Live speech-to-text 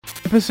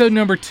Episode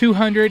number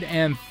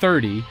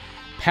 230,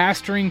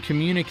 Pastoring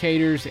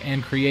Communicators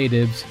and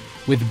Creatives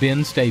with Ben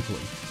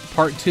Stapley.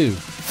 Part 2.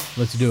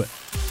 Let's do it.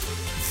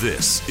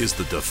 This is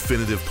the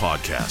definitive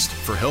podcast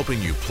for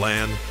helping you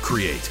plan,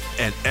 create,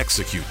 and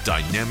execute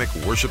dynamic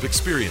worship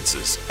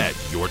experiences at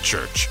your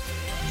church.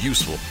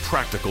 Useful,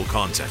 practical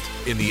content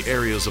in the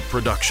areas of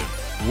production,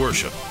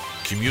 worship,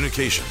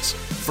 communications,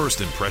 first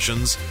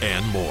impressions,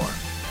 and more.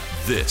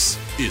 This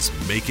is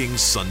Making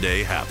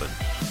Sunday Happen.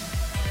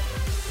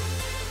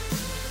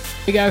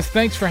 Hey guys,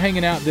 thanks for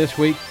hanging out this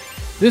week.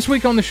 This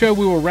week on the show,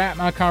 we will wrap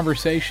my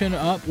conversation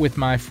up with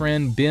my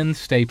friend Ben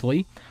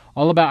Stapley,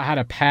 all about how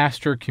to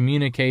pastor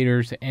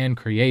communicators and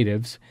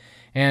creatives.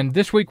 And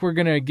this week, we're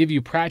going to give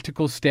you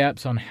practical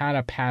steps on how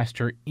to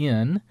pastor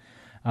in,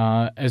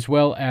 as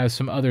well as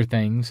some other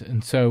things.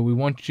 And so we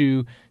want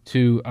you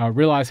to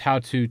realize how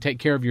to take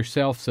care of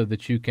yourself so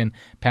that you can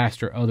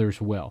pastor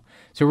others well.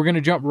 So we're going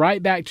to jump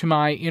right back to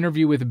my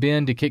interview with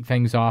Ben to kick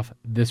things off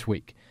this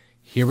week.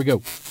 Here we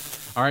go.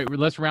 All right,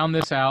 let's round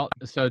this out.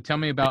 So tell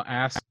me about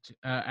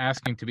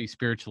asking to be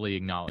spiritually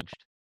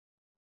acknowledged.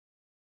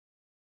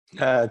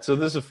 So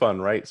this is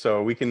fun, right?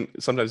 So we can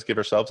sometimes give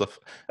ourselves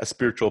a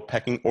spiritual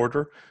pecking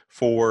order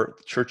for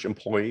church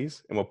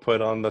employees, and we'll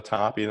put on the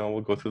top, we'll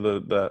go through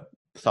the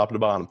top to the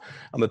bottom.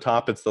 On the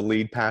top, it's the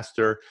lead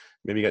pastor.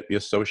 Maybe you got the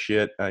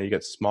associate, you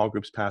got small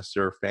groups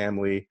pastor,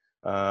 family.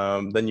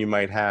 Then you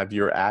might have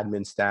your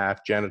admin staff,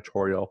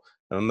 janitorial.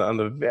 And on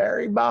the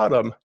very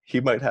bottom,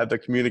 you might have the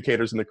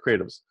communicators and the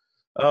creatives.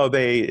 Oh,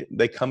 they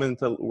come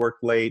into work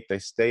late. They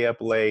stay up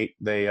late.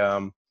 They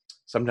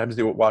sometimes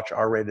they watch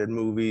R-rated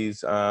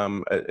movies.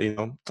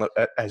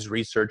 As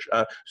research.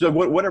 So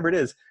whatever it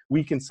is,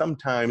 we can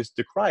sometimes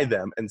decry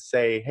them and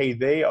say, hey,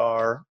 they're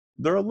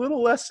a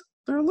little less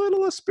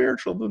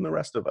spiritual than the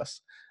rest of us,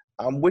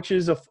 which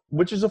is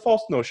a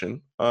false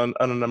notion on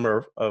a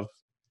number of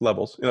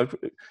levels.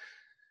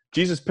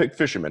 Jesus picked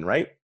fishermen,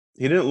 right?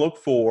 He didn't look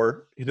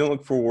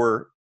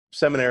for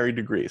seminary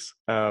degrees.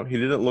 He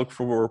didn't look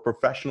for a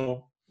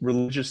professional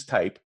religious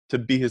type to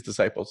be his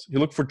disciples. He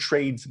looked for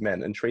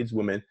tradesmen and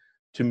tradeswomen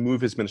to move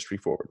his ministry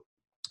forward.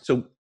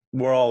 So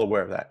we're all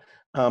aware of that.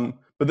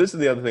 But this is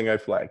the other thing I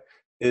flag,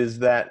 is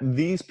that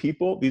these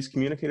people, these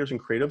communicators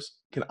and creatives,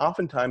 can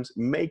oftentimes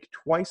make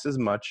twice as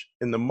much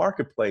in the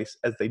marketplace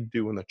as they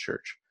do in the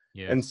church.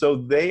 Yeah. And so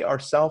they are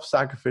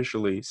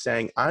self-sacrificially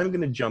saying, I'm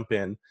going to jump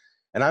in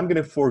and I'm going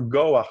to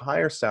forego a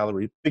higher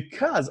salary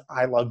because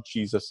I love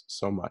Jesus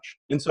so much.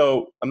 And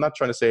so I'm not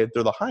trying to say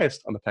they're the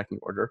highest on the pecking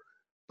order,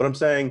 but I'm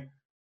saying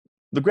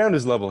the ground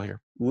is level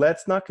here.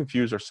 Let's not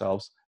confuse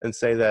ourselves and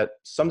say that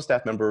some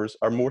staff members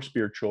are more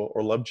spiritual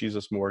or love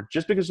Jesus more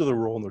just because of their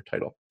role and their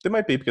title. They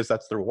might be because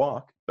that's their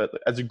walk, but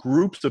as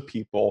groups of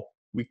people,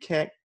 we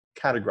can't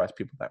categorize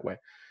people that way.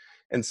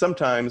 And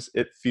sometimes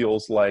it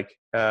feels like,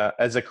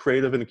 as a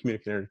creative and a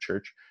communicator in a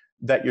church,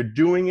 that you're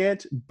doing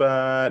it,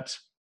 but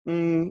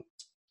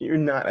you're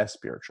not as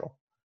spiritual.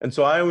 And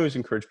so I always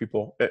encourage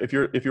people, if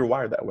you're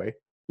wired that way,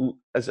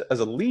 as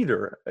a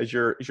leader, as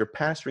you're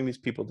pastoring these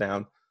people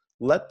down,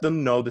 let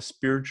them know the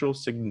spiritual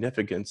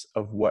significance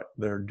of what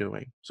they're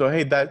doing. So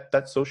hey,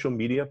 that social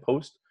media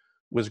post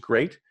was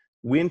great.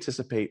 We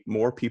anticipate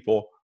more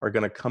people are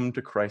going to come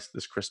to Christ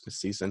this Christmas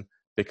season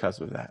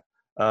because of that.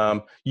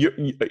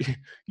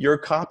 Your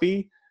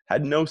copy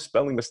had no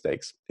spelling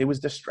mistakes. It was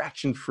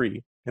distraction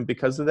free. And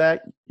because of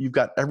that, you've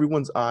got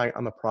everyone's eye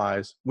on the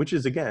prize, which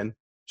is, again,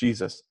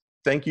 Jesus.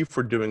 Thank you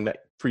for doing that,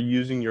 for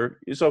using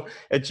so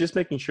it's just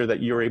making sure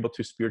that you're able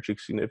to spiritually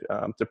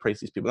to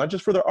praise these people, not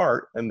just for their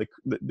art and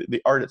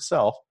the art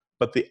itself,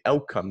 but the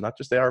outcome, not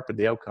just the art, but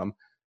the outcome.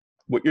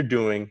 What you're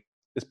doing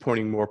is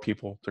pointing more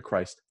people to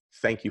Christ.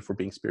 Thank you for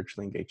being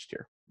spiritually engaged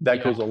here.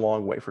 That goes a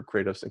long way for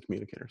creatives and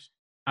communicators.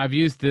 I've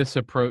used this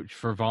approach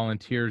for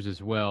volunteers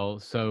as well.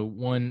 So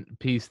one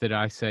piece that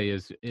I say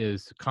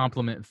is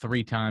compliment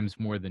 3 times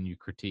more than you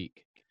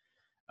critique.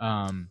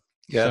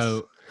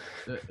 Yes.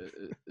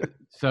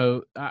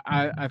 So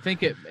I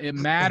think it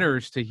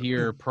matters to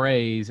hear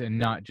praise and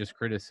not just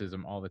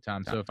criticism all the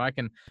time. So if I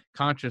can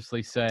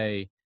consciously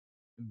say,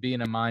 be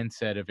in a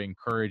mindset of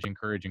encourage,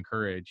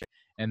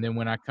 and then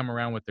when I come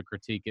around with the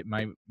critique, it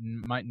might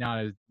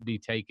not be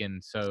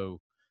taken so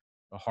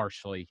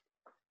harshly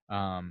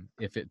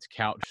if it's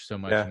couched so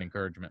much in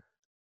encouragement.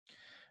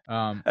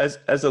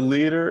 As a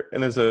leader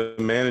and as a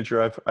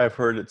manager, I've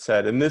heard it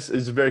said, and this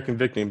is very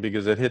convicting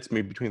because it hits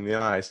me between the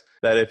eyes,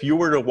 that if I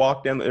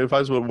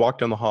was to walk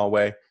down the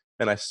hallway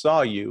and I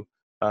saw you,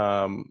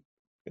 and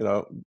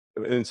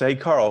say, hey,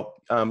 Carl,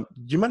 do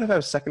you mind if I have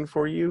a second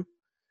for you?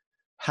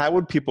 How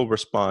would people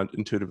respond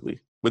intuitively?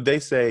 Would they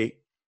say,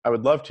 I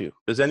would love to?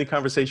 Does any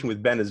conversation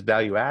with Ben is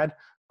value add?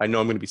 I know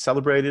I'm going to be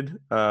celebrated.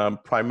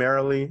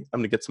 Primarily, I'm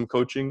going to get some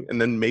coaching and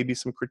then maybe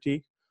some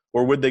critique.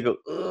 Or would they go,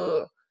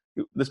 ugh,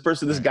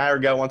 this guy or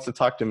gal wants to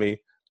talk to me.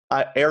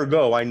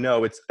 Ergo, I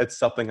know it's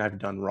something I've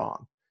done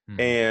wrong.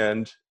 Mm-hmm.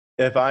 And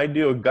if I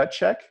do a gut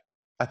check,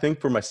 I think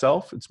for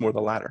myself, it's more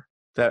the latter.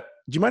 That,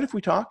 do you mind if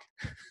we talk?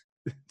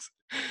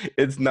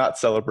 It's not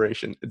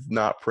celebration. It's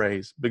not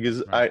praise,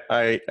 because Right.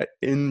 I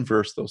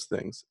inverse those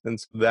things. And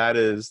so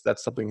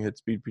that's something that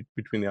hits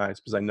between the eyes,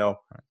 because I know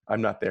Right.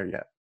 I'm not there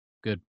yet.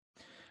 Good.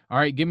 All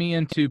right. Get me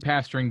into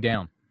pastoring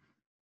down.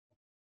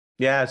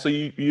 Yeah. So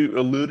you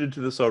alluded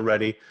to this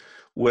already.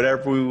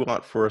 Whatever we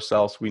want for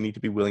ourselves, we need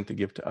to be willing to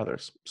give to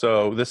others.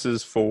 So this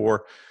is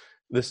for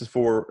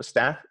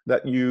staff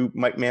that you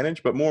might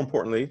manage, but more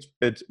importantly,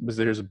 it's because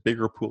there's a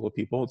bigger pool of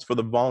people. It's for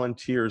the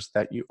volunteers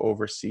that you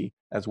oversee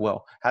as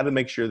well. How to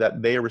make sure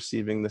that they are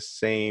receiving these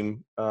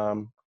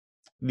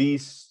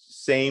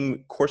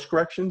same course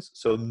corrections,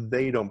 so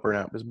they don't burn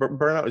out. Because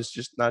burnout is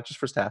just not just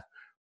for staff.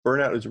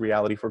 Burnout is a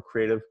reality for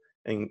creative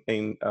and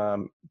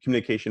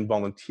communication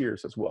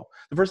volunteers as well.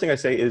 The first thing I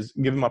say is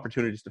give them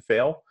opportunities to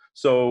fail.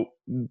 So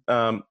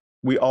um,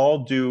 we all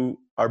do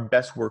our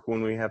best work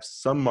when we have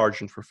some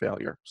margin for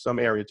failure, some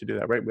area to do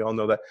that, right? We all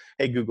know that.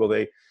 Hey, Google,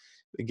 they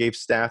gave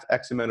staff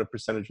X amount of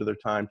percentage of their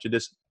time to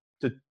just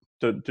to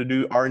to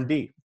do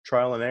R&D,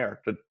 trial and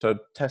error, to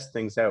test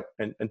things out,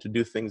 and to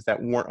do things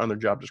that weren't on their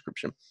job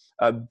description.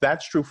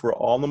 That's true for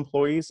all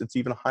employees. It's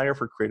even higher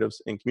for creatives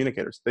and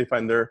communicators. They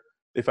find the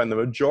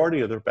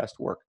majority of their best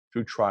work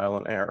through trial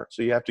and error.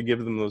 So you have to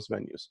give them those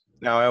venues.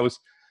 Now, I always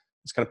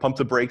just kind of pump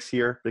the brakes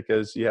here,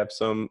 because you have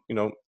some,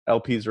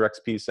 LPs or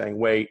XPs saying,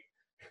 wait,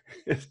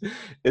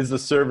 is the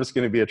service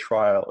going to be a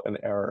trial and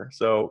error?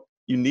 So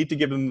you need to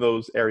give them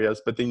those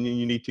areas, but then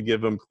you need to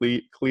give them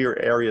clear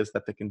areas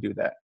that they can do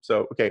that.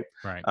 So, okay,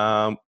 Right.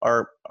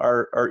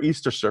 our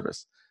Easter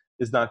service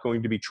is not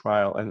going to be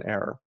trial and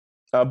error,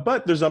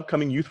 but there's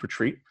upcoming youth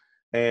retreat,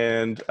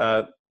 and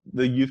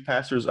the youth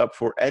pastor is up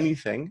for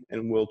anything,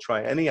 and we'll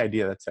try any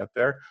idea that's out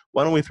there.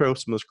 Why don't we throw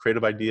some of those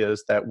creative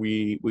ideas that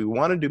we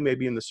want to do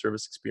maybe in the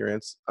service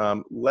experience?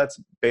 Let's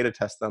beta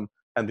test them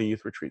and the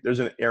youth retreat. There's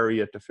an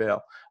area to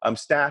fail.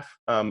 Staff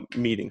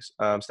meetings.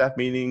 Staff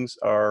meetings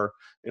are,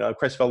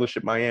 Christ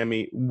Fellowship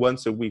Miami,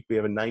 once a week we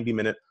have a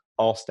 90-minute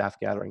all staff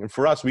gathering. And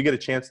for us, we get a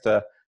chance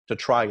to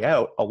try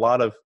out a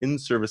lot of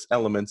in-service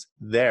elements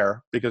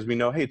there, because we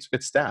know, hey, it's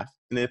staff.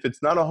 And if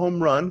it's not a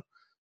home run,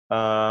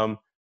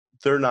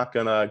 they're not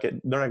gonna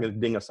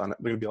ding us on it.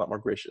 They're gonna be a lot more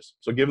gracious.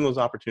 So give them those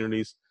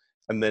opportunities,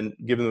 and then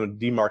give them a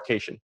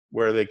demarcation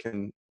where they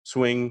can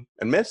swing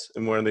and miss,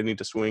 and where they need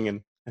to swing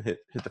and hit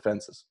the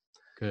fences.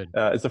 Good.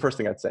 Is the first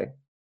thing I'd say.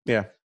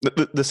 Yeah.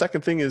 The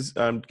second thing is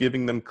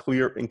giving them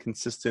clear and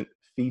consistent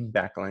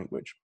feedback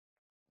language.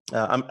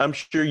 I'm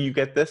sure you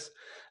get this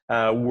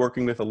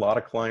working with a lot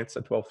of clients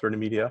at 1230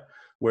 Media,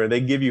 where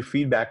they give you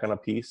feedback on a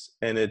piece,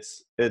 and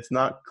it's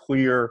not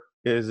clear.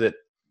 Is it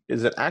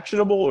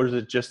actionable, or is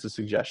it just a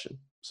suggestion?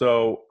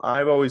 So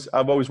I've always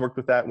worked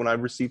with that when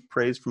I've received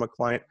praise from a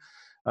client.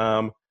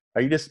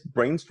 Are you just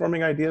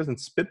brainstorming ideas and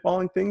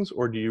spitballing things,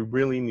 or do you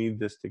really need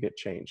this to get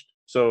changed?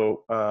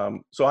 So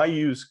I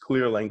use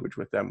clear language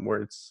with them,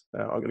 where it's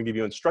I'm going to give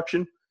you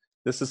instruction.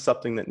 This is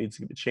something that needs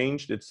to be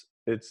changed.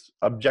 It's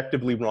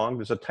objectively wrong.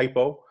 There's a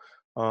typo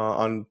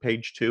on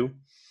page 2,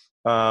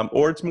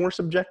 or it's more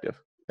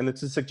subjective, and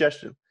it's a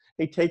suggestion.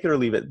 Hey, take it or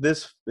leave it.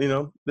 This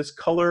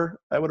color,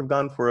 I would have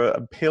gone for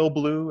a pale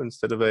blue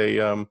instead of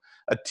a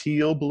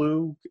teal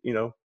blue.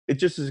 It's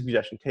just a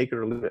suggestion. Take it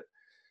or leave it.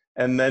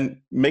 And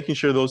then making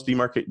sure those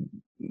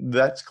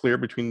that's clear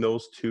between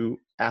those two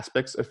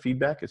aspects of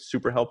feedback is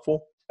super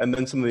helpful. And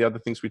then some of the other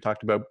things we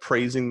talked about,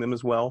 praising them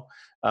as well.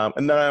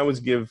 And then I always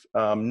give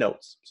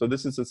notes. So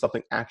this isn't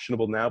something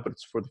actionable now, but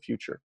it's for the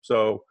future.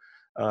 So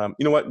you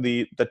know what?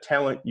 The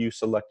talent you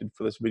selected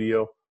for this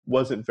video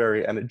wasn't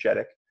very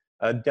energetic.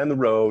 Down the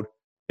road,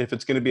 if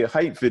it's going to be a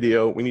hype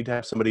video, we need to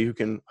have somebody who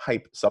can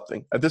hype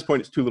something. At this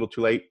point, it's too little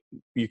too late.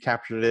 You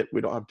captured it.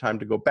 We don't have time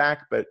to go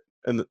back, but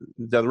down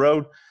the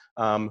road,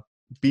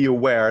 be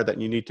aware that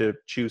you need to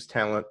choose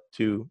talent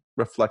to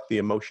reflect the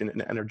emotion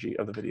and energy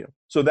of the video.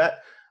 So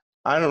that,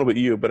 I don't know about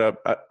you, but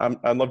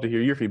I'd love to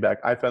hear your feedback.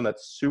 I found that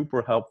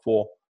super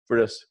helpful for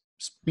just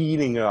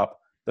speeding up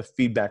the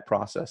feedback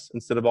process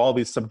instead of all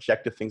these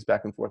subjective things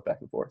back and forth.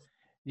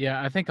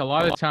 Yeah, I think a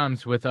lot of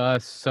times with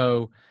us,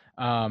 so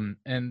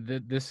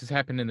this has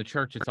happened in the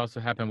church. It's also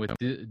happened with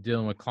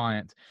dealing with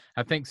clients.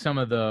 I think some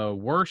of the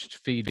worst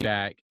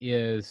feedback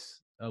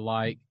is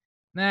like,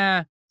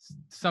 nah,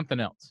 something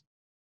else.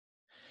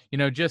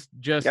 Just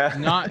Yeah.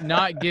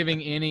 not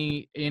giving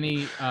any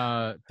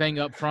thing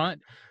up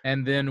front,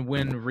 and then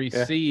when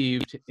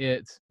received,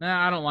 it's,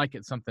 nah, I don't like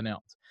it, something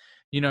else.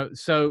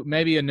 So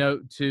maybe a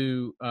note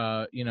to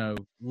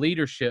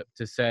leadership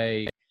to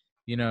say,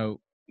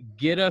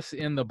 get us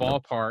in the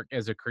ballpark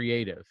as a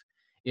creative.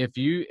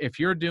 If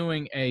you're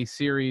doing a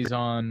series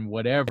on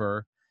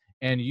whatever,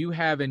 and you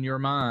have in your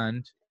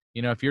mind,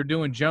 if you're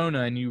doing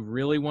Jonah and you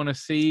really want to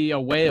see a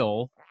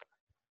whale,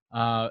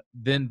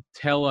 then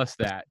tell us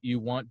that you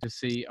want to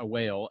see a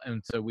whale,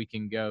 and so we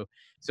can go.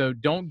 So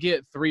don't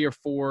get 3 or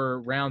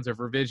 4 rounds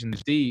of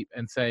revisions deep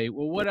and say,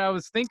 well, what I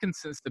was thinking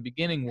since the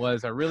beginning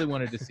was I really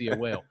wanted to see a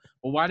whale.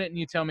 Well, why didn't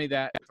you tell me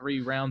that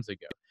 3 rounds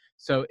ago?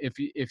 So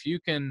if you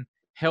can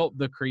help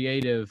the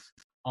creative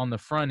on the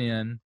front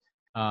end,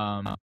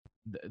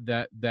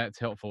 that's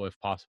helpful if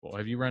possible.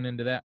 Have you run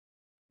into that?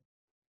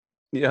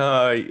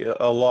 Yeah,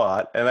 a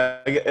lot. And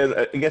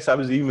I guess I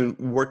was even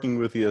working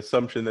with the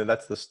assumption that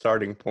that's the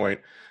starting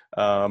point,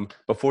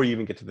 before you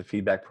even get to the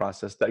feedback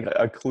process,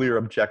 that a clear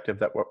objective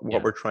that what Yeah.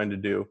 we're trying to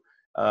do.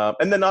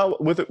 And then I'll,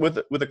 with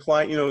a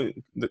client,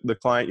 the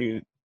client,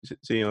 you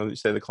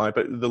say the client,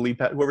 but the lead,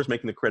 whoever's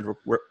making the credit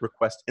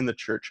request in the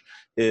church,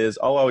 is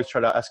I'll always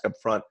try to ask up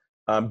front,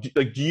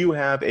 do you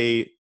have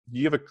a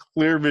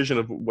clear vision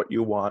of what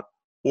you want?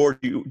 Or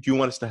do you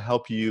want us to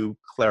help you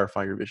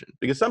clarify your vision?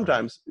 Because Right.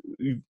 sometimes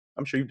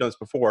I'm sure you've done this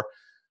before.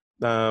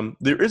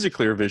 There is a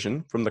clear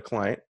vision from the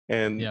client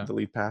and Yeah. the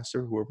lead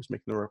pastor, whoever's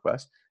making the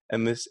request,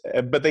 and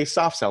but they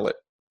soft sell it.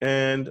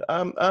 And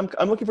I'm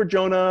looking for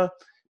Jonah,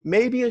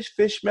 maybe a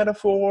fish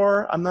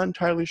metaphor. I'm not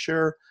entirely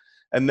sure.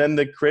 And then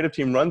the creative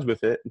team runs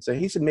with it and say,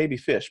 he said maybe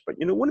fish, but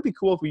wouldn't it be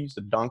cool if we used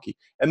a donkey?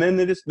 And then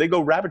they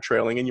go rabbit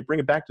trailing, and you bring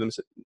it back to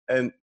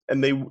them,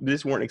 and they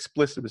just weren't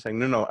explicit with saying,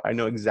 no, I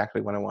know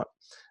exactly what I want.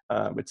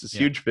 It's this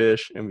Yeah. huge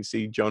fish, and we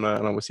see Jonah,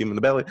 and we see him in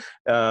the belly.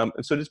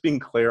 And so just being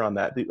clear on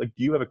that. Like,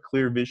 do you have a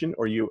clear vision,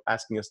 or are you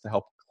asking us to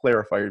help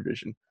clarify your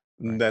vision?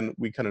 And Right. then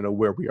we kind of know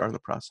where we are in the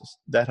process.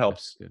 That That's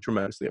helps good.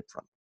 tremendously up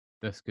front.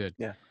 That's good.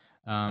 Yeah.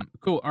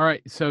 Cool. All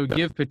right. So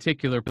give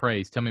particular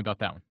praise. Tell me about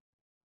that one.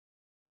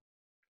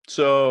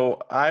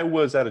 So I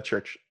was at a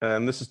church,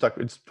 and this is stuck.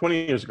 It's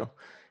 20 years ago,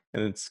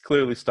 and it's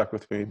clearly stuck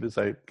with me because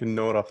I can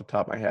know it off the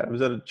top of my head. I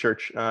was at a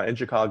church in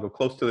Chicago,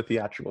 close to the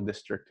theatrical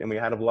district, and we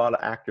had a lot of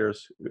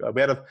actors.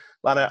 We had a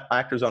lot of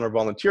actors on our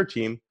volunteer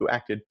team who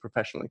acted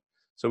professionally.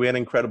 So we had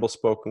incredible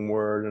spoken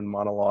word and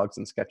monologues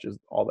and sketches,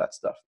 all that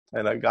stuff.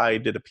 And a guy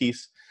did a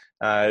piece.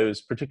 It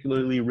was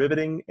particularly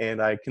riveting,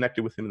 and I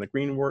connected with him in the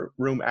green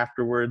room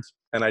afterwards.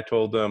 And I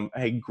told him,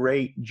 "Hey,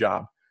 great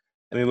job."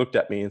 And he looked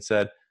at me and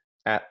said,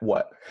 "At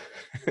what?"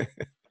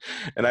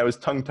 And I was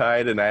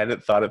tongue-tied, and I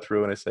hadn't thought it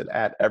through, and I said,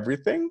 "At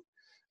everything?"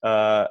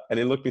 And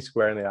he looked me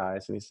square in the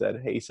eyes, and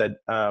he said,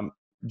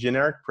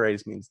 generic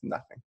praise means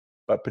nothing,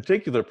 but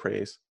particular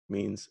praise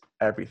means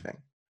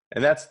everything.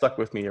 And that stuck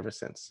with me ever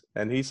since.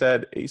 And he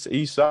said,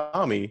 he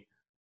saw me,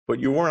 but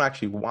you weren't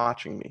actually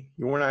watching me.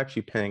 You weren't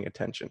actually paying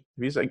attention.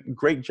 He's like,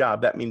 "Great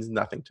job. That means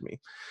nothing to me."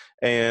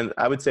 And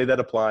I would say that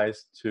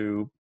applies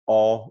to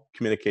all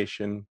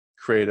communication,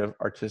 creative,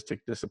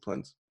 artistic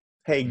disciplines.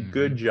 Hey, Mm-hmm.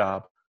 good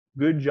job.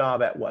 Good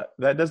job at what?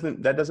 That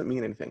doesn't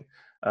mean anything.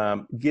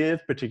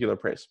 Give particular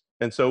praise.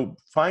 And so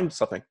find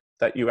something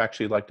that you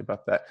actually liked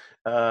about that.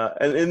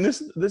 And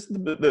this is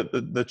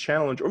the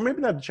challenge, or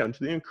maybe not the challenge,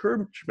 the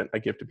encouragement I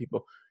give to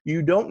people.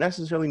 You don't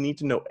necessarily need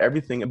to know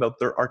everything about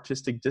their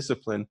artistic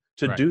discipline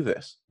to Right. do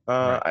this.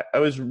 Right. I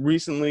was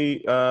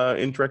recently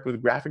interacting with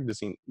a graphic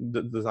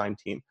design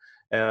team,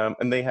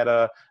 and they had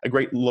a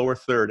great lower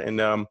third, and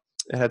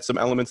it had some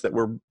elements that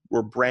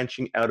were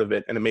branching out of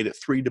it, and it made it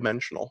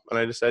three-dimensional. And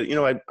I just said,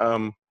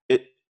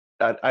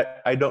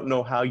 I don't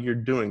know how you're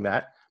doing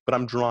that, but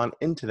I'm drawn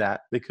into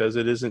that because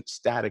it isn't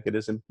static, it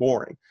isn't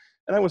boring.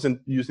 And I wasn't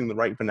using the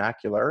right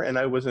vernacular, and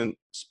I wasn't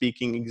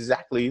speaking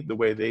exactly the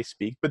way they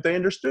speak, but they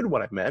understood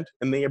what I meant,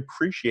 and they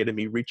appreciated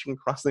me reaching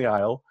across the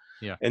aisle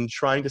Yeah. and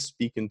trying to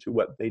speak into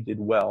what they did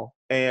well.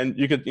 And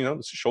you could,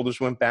 the shoulders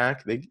went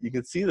back. You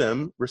could see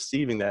them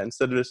receiving that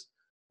instead of just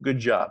 "good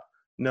job."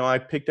 No, I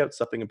picked out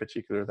something in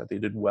particular that they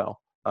did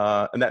well,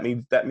 and that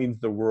means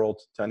the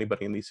world to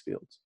anybody in these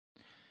fields.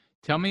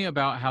 Tell me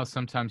about how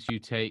sometimes you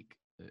take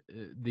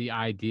the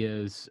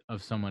ideas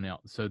of someone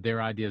else. So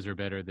their ideas are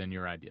better than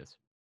your ideas.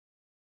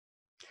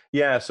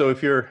 Yeah. So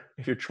if you're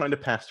trying to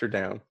pastor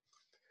down,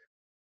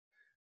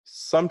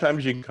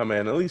 sometimes you can come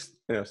in, at least,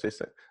 say,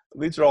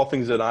 these are all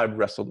things that I've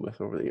wrestled with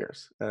over the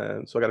years.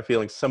 And so I got a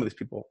feeling some of these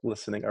people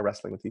listening are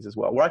wrestling with these as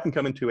well, where I can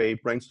come into a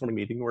brainstorming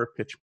meeting or a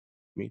pitch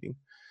meeting,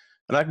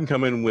 and I can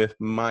come in with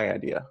my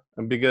idea.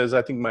 And because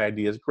I think my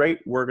idea is great,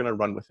 we're going to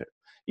run with it.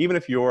 Even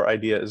if your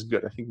idea is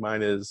good, I think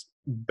mine is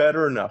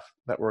better enough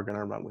that we're going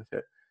to run with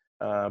it.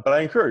 But I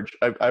encourage,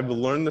 I've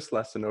learned this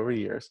lesson over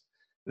years,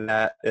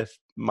 that if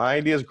my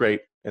idea is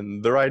great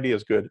and their idea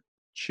is good,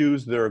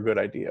 choose their good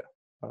idea.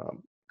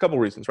 Couple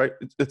reasons, right?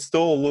 It's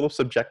still a little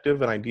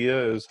subjective. An idea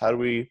is, how do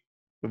we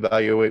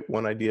evaluate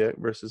one idea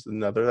versus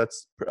another?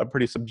 That's a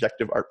pretty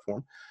subjective art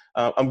form.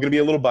 I'm going to be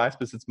a little biased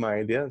because it's my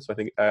idea, so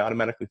I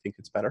automatically think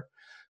it's better.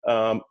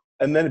 But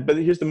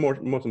here's the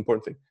most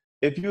important thing: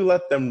 if you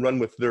let them run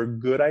with their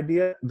good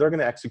idea, they're going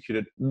to execute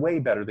it way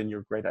better than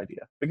your great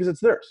idea because it's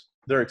theirs.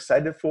 They're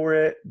excited for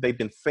it. They've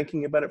been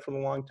thinking about it for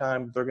a long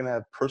time. They're going to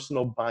have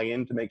personal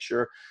buy-in to make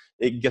sure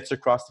it gets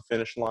across the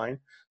finish line.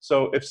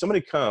 So if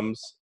somebody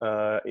comes,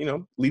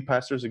 lead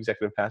pastors,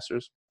 executive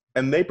pastors,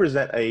 and they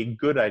present a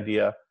good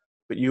idea,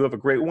 but you have a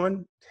great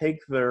one, take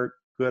their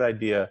good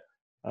idea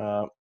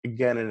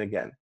again and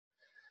again.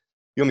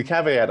 The only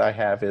caveat I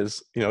have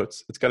is,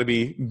 it's got to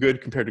be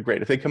good compared to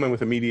great. If they come in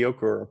with a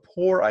mediocre or a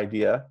poor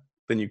idea,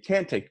 then you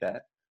can't take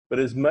that. But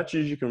as much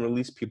as you can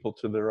release people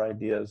to their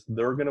ideas,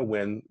 they're going to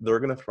win, they're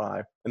going to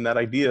thrive, and that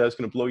idea is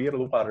going to blow you out of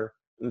the water,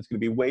 and it's going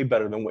to be way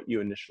better than what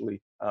you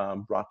initially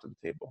brought to the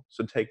table.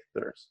 So take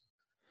theirs.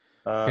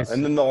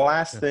 And then the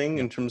last thing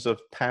Yeah. in terms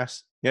of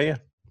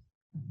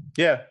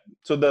yeah.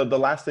 So the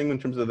last thing in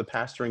terms of the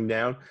pastoring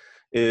down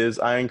is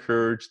I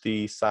encourage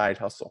the side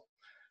hustle.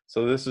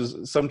 So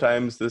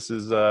sometimes this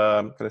is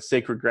kind of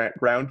sacred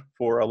ground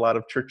for a lot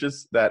of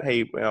churches that,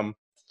 hey,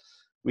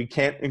 we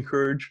can't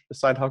encourage a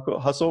side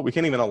hustle. We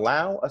can't even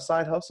allow a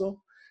side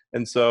hustle.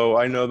 And so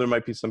I know there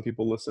might be some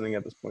people listening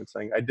at this point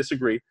saying, I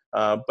disagree,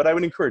 but I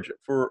would encourage it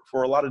for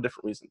a lot of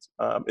different reasons.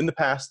 In the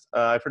past,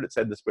 I've heard it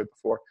said this way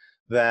before,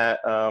 that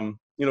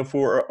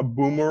for a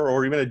boomer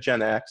or even a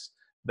Gen X,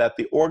 that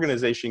the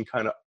organization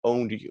kind of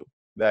owned you.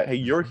 That, hey,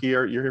 you're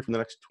here for the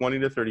next 20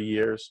 to 30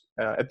 years.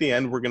 At the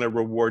end, we're going to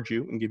reward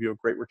you and give you a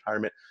great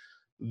retirement.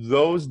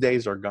 Those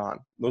days are gone.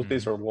 Those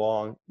days are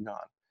long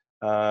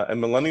gone.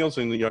 And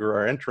millennials and the younger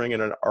are entering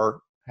and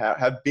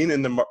have been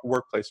in the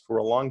workplace for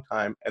a long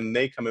time, and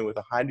they come in with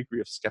a high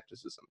degree of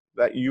skepticism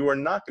that you are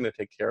not going to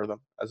take care of them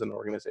as an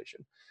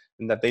organization,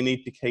 and that they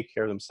need to take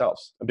care of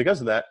themselves. And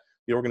because of that,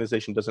 the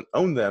organization doesn't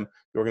own them.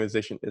 The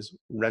organization is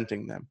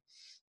renting them.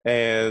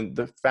 And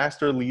the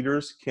faster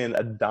leaders can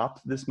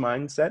adopt this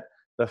mindset,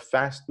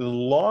 the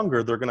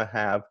longer they're going to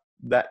have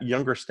that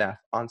younger staff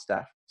on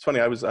staff. It's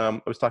funny. I was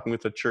talking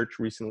with a church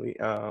recently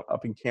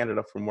up in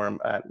Canada from where I'm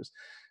at. I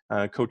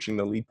was coaching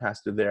the lead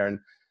pastor there and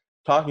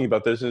talking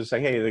about this and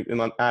saying, hey,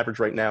 on average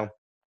right now,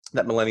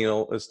 that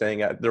millennial is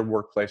staying at their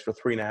workplace for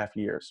 3.5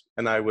 years.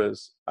 And I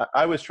was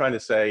trying to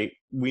say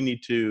we need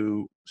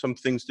some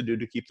things to do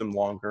to keep them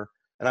longer.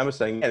 And I was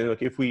saying, hey,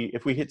 look, if we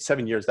hit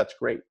 7 years, that's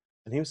great.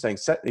 And he was saying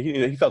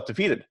he felt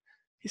defeated.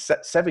 He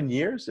said 7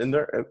 years, and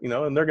they're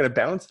going to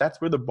bounce.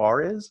 That's where the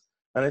bar is.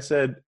 And I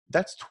said,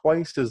 that's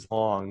twice as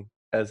long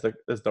as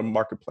the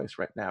marketplace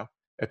right now.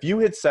 If you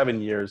hit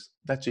 7 years,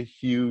 that's a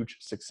huge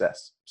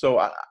success. So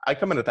I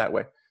come at it that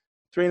way.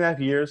 3.5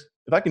 years,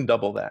 if I can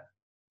double that,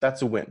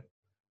 that's a win.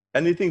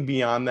 Anything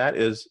beyond that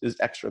is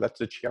extra. That's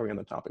the cherry on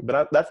the topic.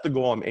 But that's the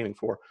goal I'm aiming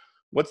for.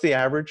 What's the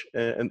average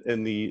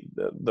in the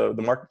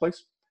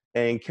marketplace?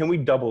 And can we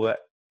double that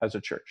as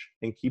a church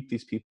and keep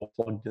these people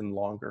plugged in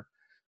longer?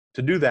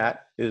 To do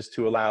that is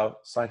to allow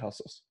side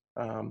hustles.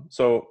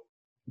 So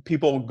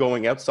people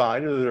going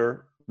outside of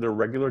their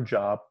regular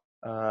job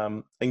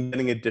and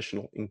getting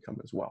additional income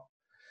as well.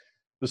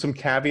 There's some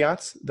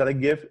caveats that I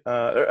give.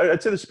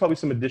 I'd say there's probably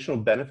some additional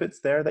benefits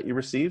there that you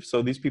receive.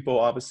 So these people,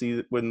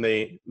 obviously, when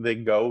they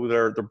go,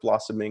 they're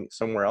blossoming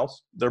somewhere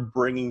else. They're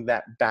bringing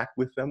that back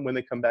with them when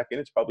they come back in.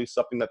 It's probably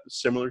something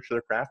that's similar to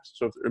their craft.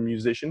 So if they're a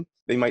musician,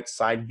 they might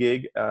side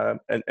gig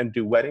and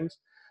do weddings.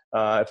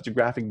 If it's a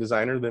graphic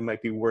designer, they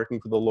might be working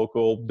for the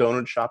local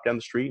donut shop down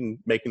the street and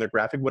making their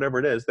graphic, whatever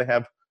it is. They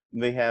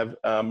have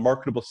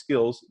marketable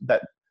skills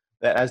that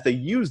as they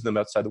use them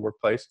outside the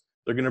workplace,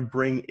 they're going to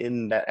bring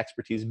in that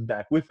expertise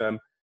back with them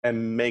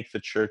and make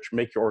the church,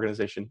 make your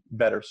organization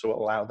better. So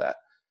allow that.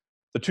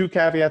 The two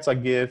caveats I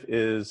give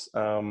is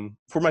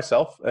for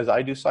myself, as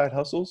I do side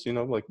hustles,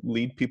 like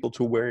lead people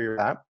to where you're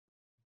at,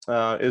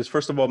 is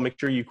first of all, make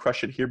sure you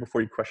crush it here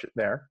before you crush it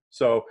there.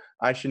 So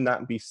I should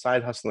not be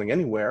side hustling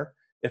anywhere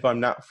if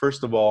I'm not,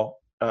 first of all,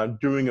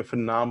 doing a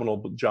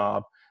phenomenal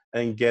job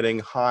and getting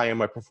high on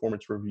my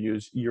performance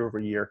reviews year over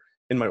year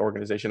in my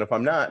organization. If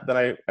I'm not,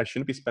 then I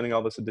shouldn't be spending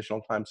all this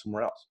additional time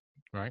somewhere else.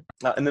 Right.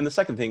 And then the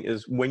second thing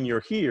is when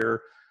you're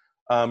here,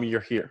 you're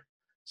here.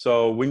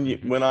 So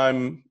when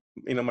I'm,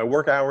 my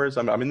work hours,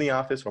 I'm in the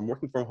office, or I'm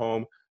working from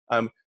home,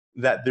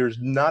 that there's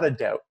not a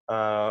doubt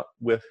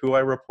with who I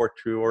report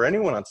to or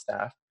anyone on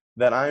staff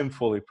that I'm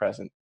fully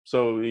present.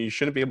 So you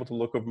shouldn't be able to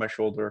look over my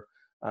shoulder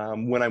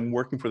when I'm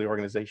working for the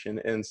organization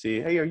and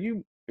see, hey, are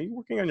you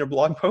working on your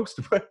blog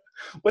post?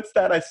 What's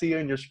that I see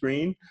on your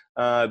screen?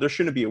 There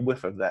shouldn't be a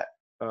whiff of that.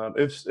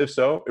 If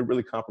so, it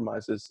really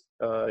compromises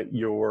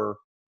your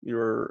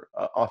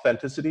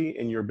authenticity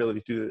and your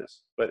ability to do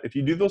this. But if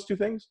you do those two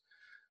things,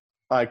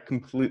 I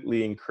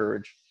completely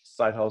encourage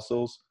side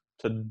hustles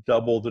to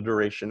double the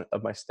duration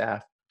of my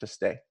staff to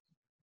stay.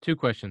 Two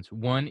questions.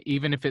 One,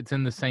 even if it's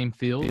in the same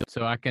field,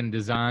 so I can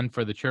design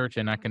for the church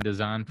and I can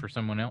design for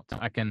someone else.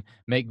 I can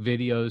make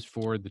videos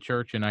for the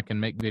church and I can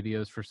make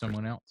videos for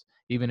someone else,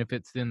 even if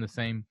it's in the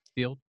same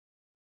field.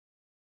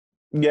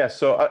 Yeah,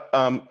 so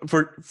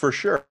for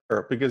sure,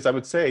 because I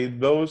would say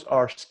those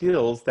are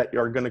skills that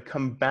are going to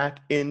come back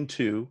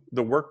into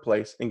the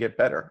workplace and get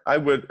better. I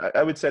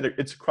would say that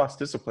it's cross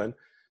discipline,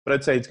 but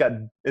I'd say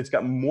it's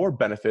got more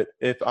benefit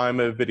if I'm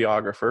a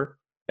videographer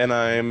and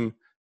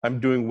I'm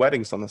doing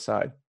weddings on the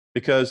side,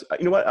 because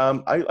you know what,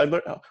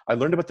 I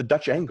learned about the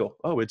Dutch angle.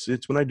 Oh,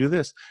 it's when I do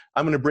this.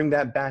 I'm going to bring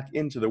that back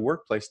into the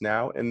workplace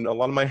now, and a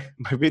lot of my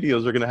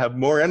videos are going to have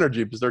more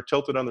energy because they're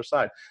tilted on their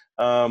side.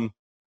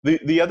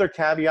 The other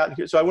caveat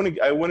here, so I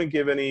want to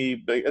give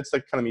any, it's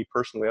like kind of me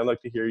personally. I'd like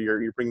to hear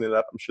you're bringing it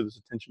up. I'm sure there's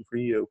a tension for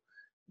you.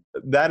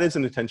 That is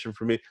an attention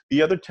for me.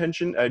 The other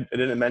tension I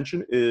didn't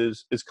mention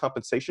is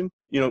compensation.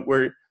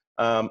 Where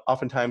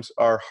oftentimes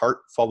our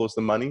heart follows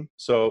the money.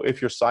 So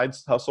if your side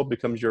hustle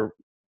becomes your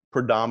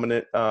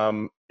predominant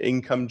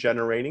income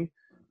generating,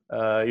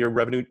 your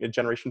revenue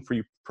generation for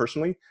you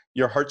personally,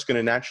 your heart's going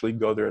to naturally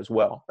go there as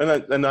well.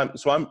 And I'm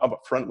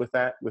upfront with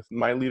that with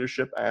my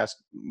leadership. I ask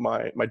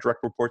my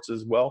direct reports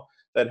as well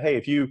that, hey,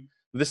 if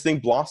this thing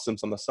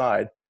blossoms on the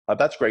side,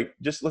 That's great.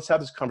 Just let's have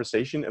this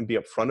conversation and be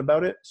upfront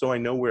about it so I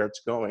know where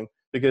it's going.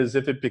 Because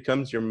if it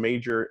becomes your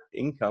major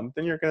income,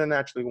 then you're going to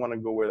naturally want to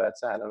go where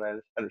that's at. And I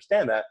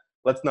understand that.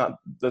 Let's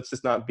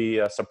just not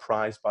be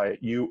surprised by it,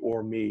 you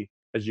or me,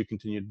 as you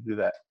continue to do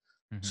that.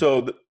 Mm-hmm.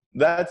 So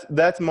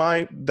that's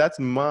my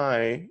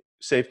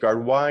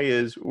safeguard. Why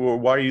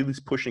are you at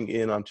least pushing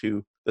in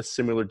onto a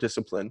similar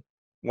discipline?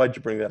 Why'd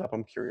you bring that up?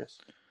 I'm curious.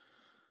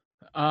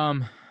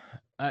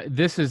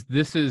 This has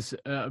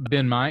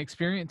been my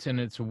experience,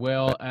 and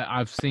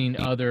I've seen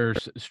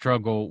others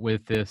struggle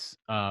with this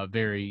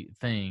very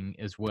thing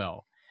as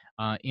well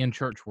in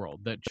church world.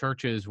 That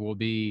churches will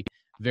be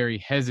very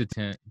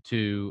hesitant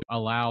to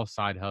allow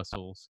side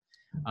hustles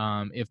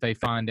if they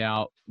find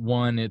out,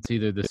 one, it's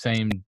either the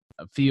same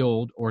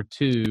field, or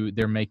two,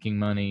 they're making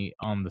money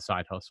on the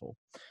side hustle.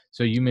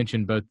 So you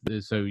mentioned both.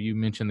 So you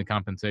mentioned the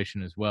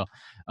compensation as well.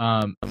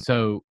 I've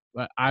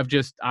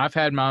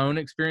had my own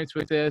experience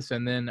with this,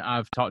 and then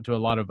I've talked to a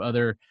lot of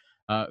other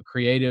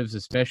creatives,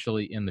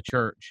 especially in the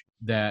church,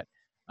 that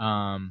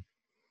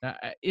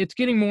it's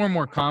getting more and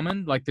more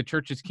common. Like the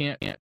churches can't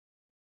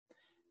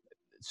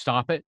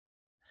stop it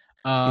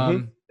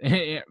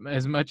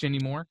as much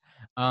anymore.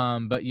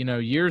 But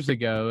years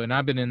ago, and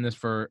I've been in this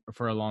for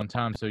a long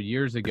time. So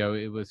years ago,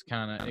 it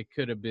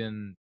could have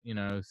been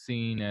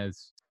seen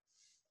as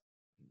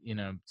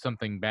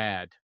something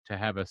bad to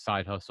have a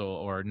side hustle,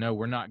 or no,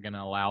 we're not going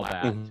to allow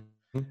that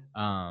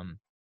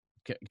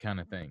kind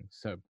of thing.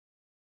 So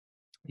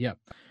yeah.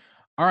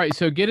 All right,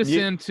 so get us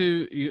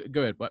into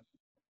go ahead. What?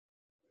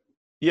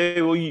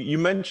 Yeah, well, you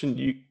mentioned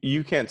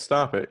you can't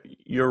stop it.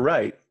 You're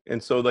right.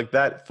 And so like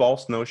that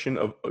false notion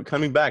of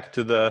coming back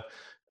to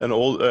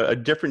a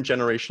different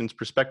generation's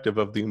perspective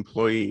of the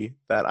employee,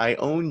 that I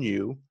own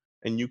you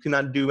and you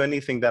cannot do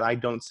anything that I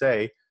don't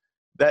say,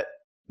 that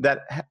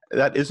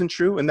isn't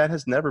true, and that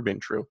has never been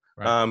true.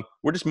 Right.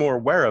 We're just more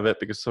aware of it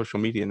because of social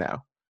media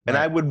now. And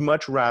Right. I would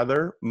much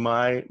rather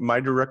my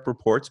direct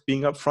reports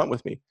being upfront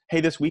with me.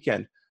 Hey, this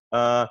weekend,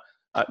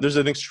 there's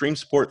an extreme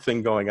sport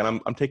thing going,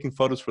 and I'm taking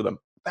photos for them.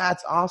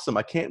 That's awesome.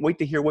 I can't wait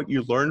to hear what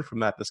you learned from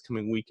that this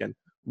coming weekend.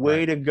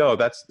 Way to go.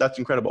 That's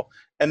incredible.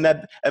 And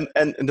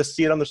to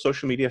see it on their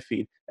social media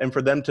feed, and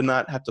for them to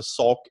not have to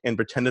sulk and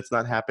pretend it's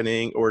not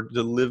happening, or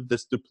to live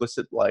this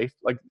duplicit life,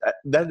 like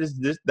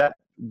that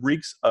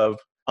reeks of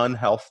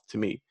unhealth to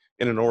me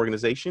in an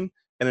organization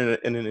and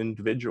in an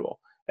individual.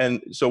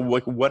 And so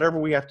whatever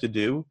we have to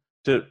do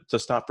to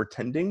stop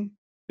pretending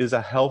is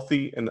a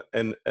healthy and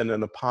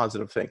a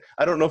positive thing.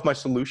 I don't know if my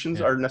solutions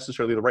are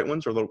necessarily the right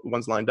ones or the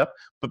ones lined up,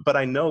 but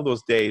I know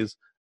those days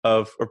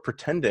of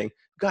pretending.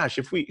 Gosh,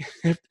 if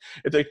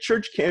the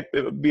church can't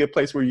be a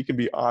place where you can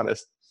be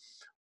honest,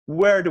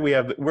 where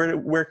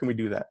can we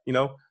do that?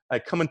 I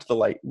come into the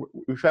light.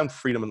 We found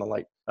freedom in the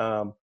light.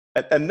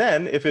 And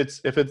then if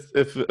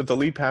the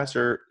lead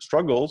pastor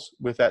struggles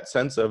with that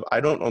sense of, I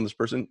don't own this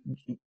person,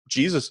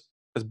 Jesus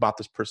has bought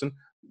this person,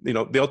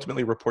 they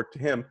ultimately report to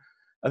him.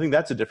 I think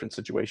that's a different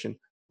situation.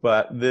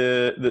 But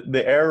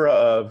the era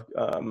of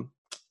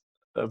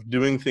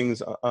doing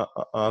things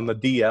on the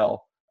DL,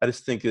 I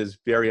just think is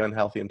very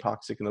unhealthy and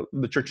toxic, and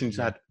the church needs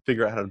to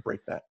figure out how to break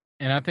that.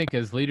 And I think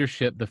as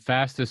leadership, the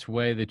fastest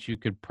way that you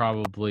could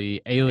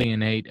probably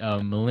alienate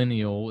a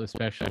millennial,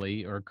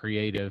 especially, or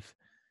creative,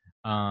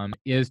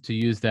 is to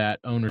use that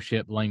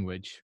ownership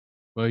language.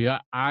 Well,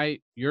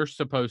 you're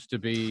supposed to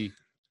be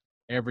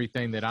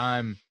everything that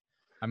I'm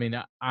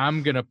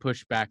going to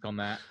push back on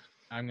that.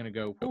 I'm going to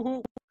go,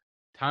 woo-hoo,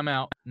 time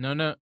out.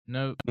 No,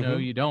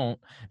 you don't.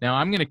 Now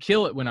I'm going to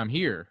kill it when I'm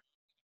here,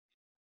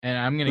 and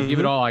I'm going to give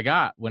it all I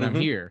got when I'm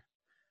here.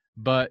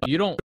 But you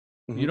don't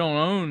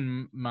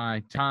own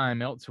my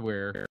time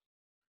elsewhere.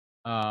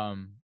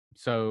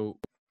 So,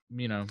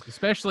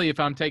 especially if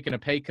I'm taking a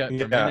pay cut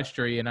for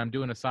ministry and I'm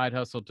doing a side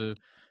hustle to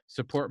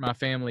support my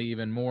family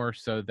even more,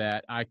 so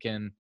that I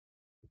can,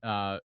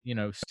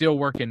 still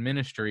work in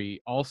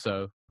ministry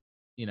also,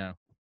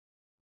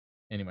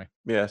 anyway.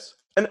 Yes.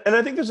 And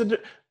I think there's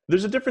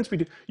a difference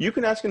between, you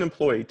can ask an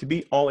employee to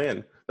be all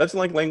in. That's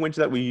like language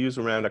that we use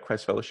around at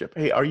Christ Fellowship.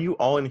 Hey, are you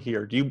all in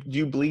here? Do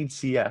you bleed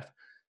CF?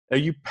 Are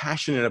you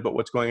passionate about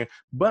what's going on?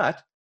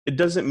 But it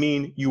doesn't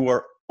mean you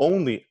are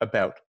only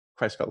about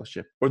Christ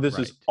Fellowship, or this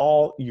is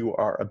all you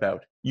are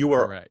about. You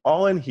are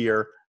all in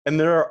here, and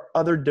there are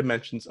other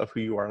dimensions of who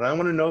you are. And I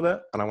want to know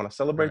that, and I want to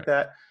celebrate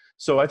that.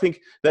 So I think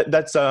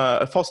that's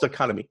a false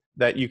dichotomy,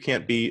 that you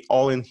can't be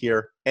all in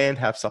here and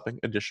have something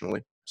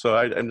additionally. So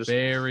I'm just,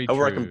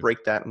 however I can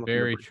break that.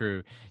 Very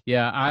true.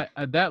 Yeah,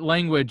 that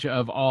language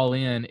of all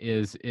in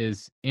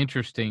is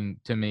interesting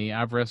to me.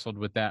 I've wrestled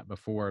with that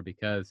before,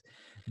 because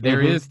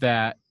there is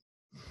that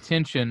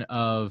tension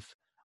of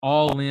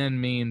all in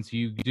means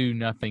you do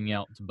nothing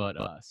else but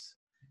us.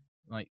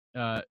 Like,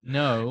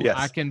 no,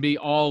 I can be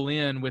all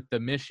in with the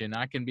mission.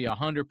 I can be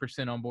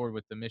 100% on board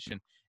with the mission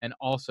and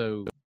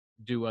also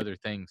do other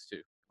things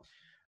too.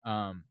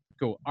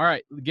 Cool. All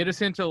right, get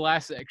us into the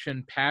last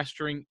section,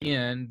 pastoring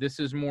in.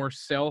 This is more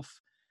self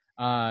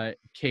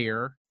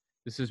care.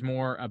 This is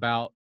more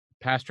about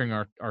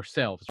pastoring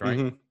ourselves,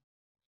 right?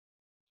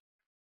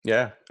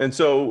 Yeah. And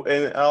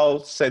I'll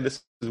say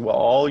this as well.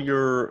 All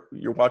your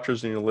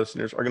watchers and your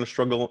listeners are going to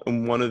struggle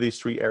in one of these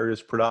three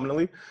areas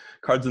predominantly.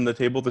 Cards on the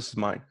table, this is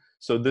mine.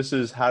 So this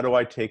is, how do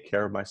I take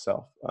care of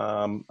myself?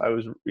 I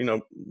was,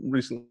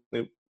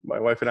 recently, my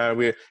wife and I,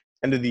 we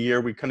end of the year,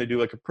 we kind of do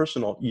like a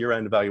personal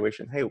year-end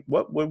evaluation. Hey,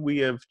 what would we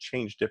have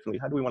changed differently?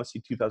 How do we want to see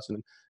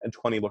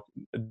 2020 look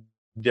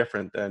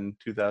different than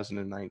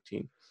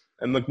 2019?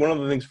 And like one of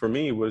the things for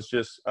me was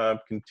just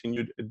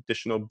continued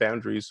additional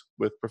boundaries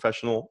with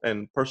professional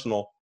and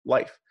personal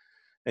life.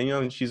 And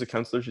and she's a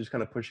counselor, she's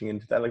kind of pushing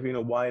into that. Like,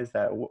 why is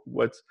that?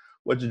 What's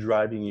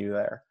driving you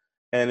there?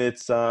 And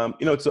it's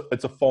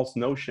it's a false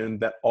notion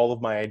that all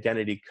of my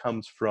identity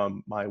comes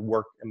from my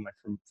work and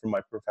from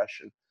my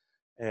profession.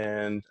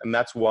 And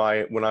that's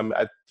why when I'm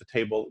at the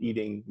table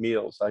eating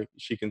meals,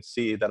 she can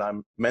see that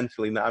I'm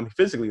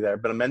physically there,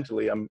 but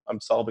I'm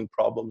solving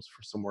problems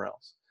for somewhere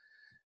else.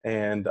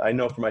 And I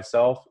know for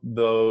myself,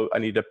 though, I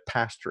need to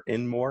pastor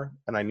in more,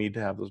 and I need to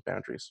have those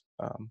boundaries.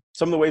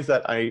 Some of the ways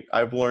that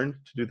I've learned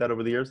to do that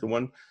over the years,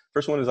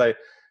 first one is I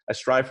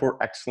strive for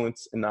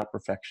excellence and not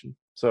perfection.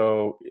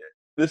 So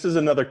this is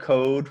another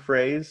code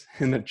phrase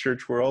in the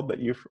church world that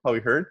you've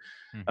probably heard.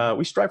 Mm-hmm.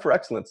 We strive for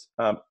excellence.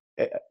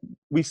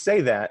 We say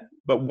that,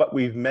 but what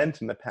we've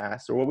meant in the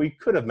past, or what we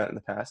could have meant in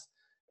the past,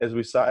 is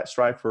we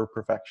strive for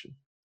perfection.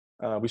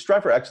 We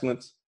strive for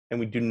excellence, and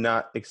we do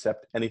not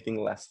accept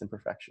anything less than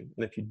perfection.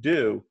 And if you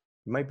do,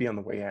 you might be on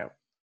the way out.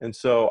 And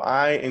so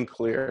I am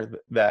clear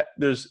that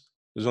there's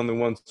only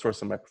one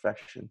source of my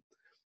perfection,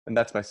 and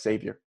that's my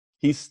Savior.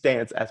 He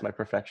stands as my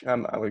perfection.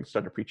 I'm going to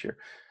start to preach here.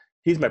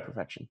 He's my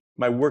perfection.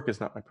 My work is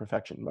not my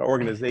perfection. My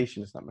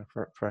organization is not my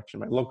perfection.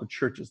 My local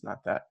church is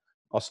not that.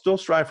 I'll still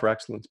strive for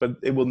excellence, but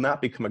it will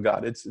not become a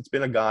God. It's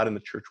been a God in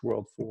the church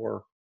world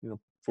for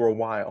a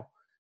while,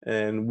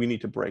 and we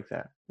need to break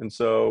that. And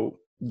so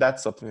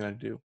that's something I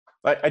do.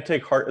 I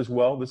take heart as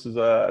well. This is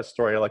a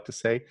story I like to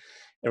say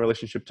in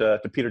relationship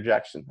to Peter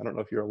Jackson. I don't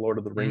know if you're a Lord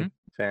of the Rings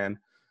fan.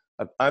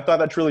 I thought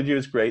that trilogy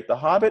was great. The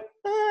Hobbit,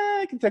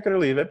 I can take it or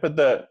leave it, but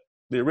the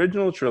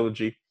original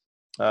trilogy,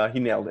 he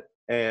nailed it.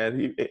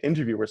 And an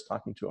interviewer was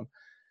talking to him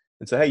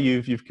and said, "Hey,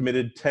 you've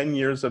committed 10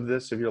 years of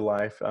your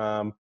life,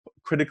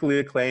 critically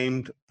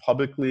acclaimed,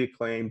 publicly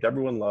acclaimed.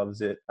 Everyone loves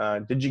it.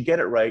 Did you get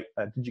it right?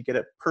 Did you get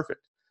it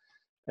perfect?"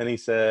 And he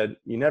said,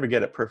 "You never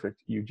get it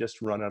perfect. You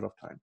just run out of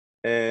time."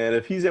 And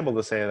if he's able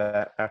to say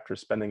that after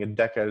spending a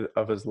decade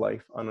of his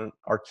life on an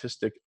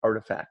artistic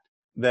artifact,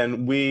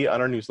 then we, on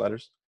our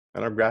newsletters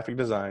and our graphic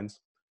designs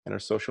and our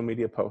social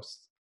media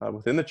posts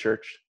within the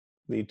church,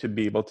 need to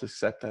be able to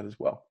accept that as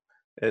well.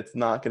 It's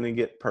not going to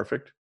get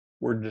perfect.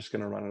 We're just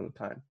going to run out of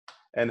time.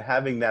 And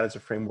having that as a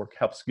framework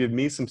helps give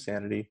me some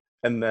sanity,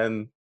 and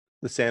then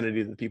the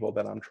sanity of the people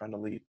that I'm trying to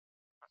lead.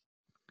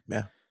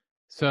 Yeah.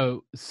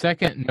 So,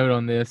 second note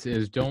on this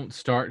is, don't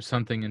start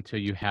something until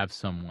you have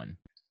someone.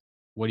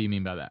 What do you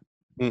mean by that?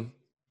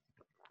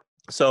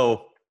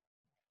 So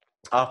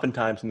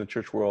oftentimes in the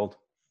church world,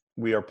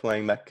 we are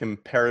playing that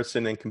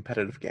comparison and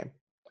competitive game.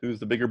 Who's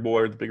the bigger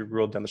boy or the bigger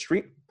girl down the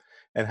street?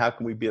 And how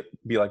can we be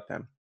like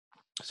them?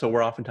 So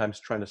we're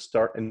oftentimes trying to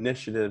start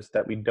initiatives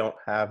that we don't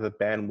have the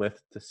bandwidth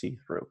to see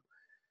through.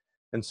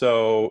 And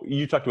so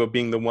you talked about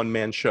being the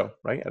one-man show,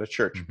 right, at a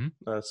church.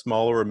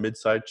 Smaller or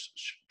mid-sized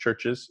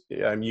churches,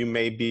 you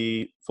may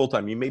be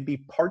full-time, you may be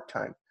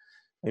part-time,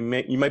 you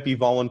might be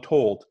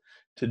voluntold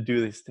to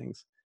do these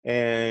things.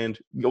 And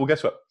well,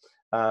 guess what?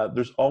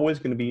 There's always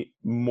going to be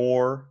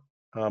more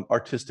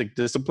artistic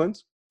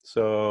disciplines.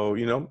 So,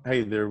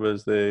 hey, there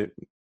was the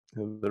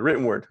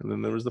written word, and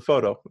then there was the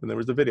photo, and there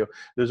was the video.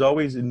 There's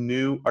always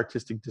new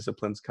artistic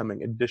disciplines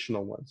coming,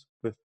 additional ones.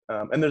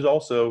 And there's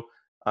also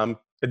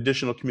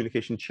additional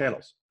communication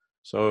channels.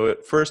 So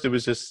at first it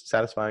was just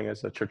satisfying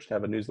as a church to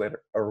have a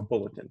newsletter or a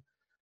bulletin.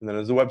 And then it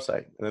was a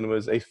website, and then it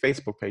was a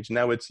Facebook page.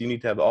 Now you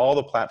need to have all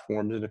the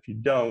platforms, and if you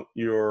don't,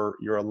 you're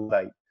a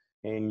Luddite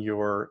and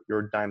you're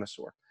a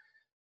dinosaur.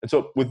 And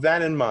so with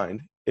that in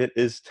mind, it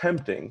is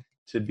tempting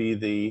to be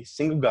the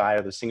single guy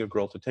or the single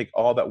girl to take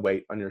all that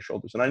weight on your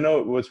shoulders. And I know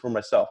it was for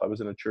myself. I was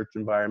in a church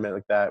environment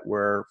like that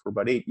where for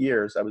about 8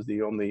 years, I was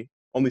the only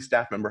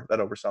staff member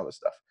that oversaw this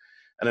stuff.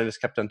 And I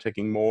just kept on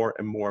taking more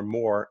and more and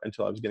more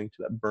until I was getting to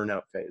that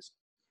burnout phase.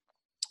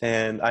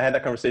 And I had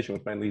that conversation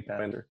with my lead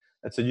pastor.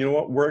 I said, you know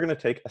what, we're going to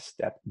take a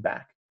step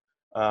back.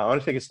 I want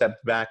to take a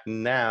step back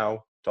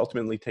now to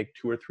ultimately take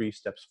 2 or 3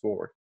 steps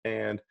forward.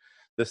 And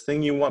this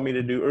thing you want me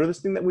to do, or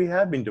this thing that we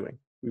have been doing,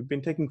 we've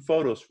been taking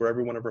photos for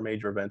every one of our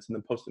major events and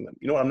then posting them.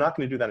 You know what, I'm not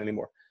going to do that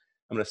anymore.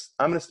 I'm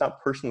going to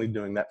stop personally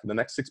doing that for the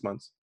next 6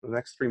 months, for the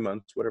next 3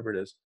 months, whatever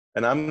it is.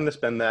 And I'm going to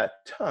spend that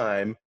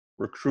time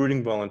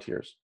recruiting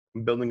volunteers,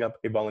 building up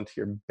a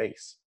volunteer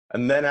base.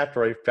 And then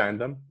after I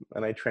found them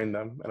and I trained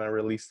them and I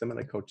released them and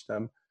I coached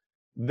them,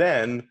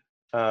 then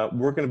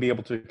we're going to be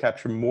able to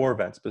capture more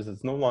events because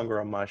it's no longer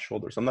on my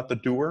shoulders. I'm not the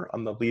doer,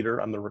 I'm the leader,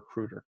 I'm the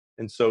recruiter.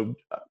 And so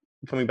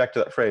coming back to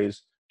that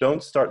phrase,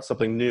 don't start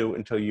something new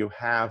until you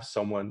have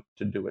someone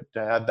to do it, to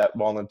have that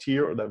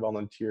volunteer or that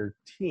volunteer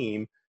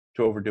team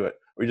to overdo it.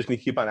 Or you're just going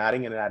to keep on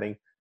adding and adding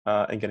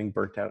and getting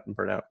burnt out and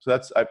burnt out. So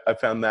I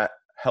found that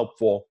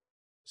helpful,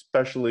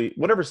 especially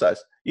whatever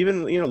size,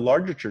 even,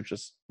 larger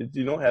churches.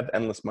 You don't have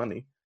endless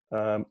money.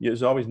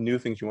 There's always new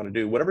things you want to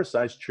do, whatever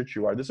size church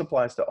you are. This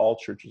applies to all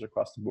churches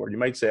across the board. You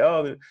might say,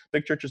 oh, the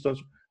big churches don't,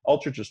 all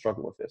churches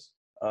struggle with this.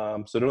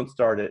 So don't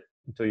start it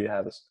until you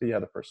have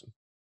the person.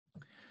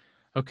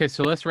 Okay,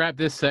 so let's wrap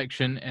this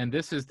section, and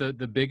this is the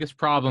biggest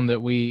problem that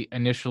we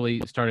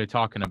initially started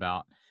talking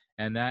about,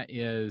 and that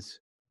is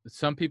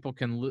some people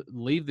can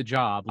leave the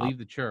job, leave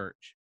the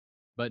church,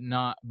 but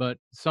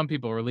some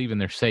people are leaving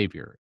their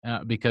Savior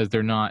because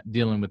they're not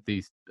dealing with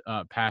these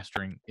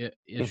pastoring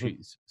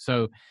issues.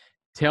 So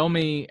tell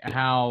me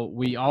how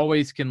we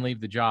always can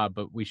leave the job,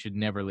 but we should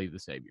never leave the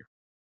Savior.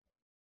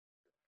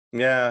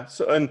 Yeah.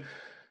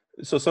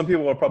 So some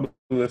people are probably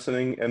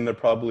listening, and they're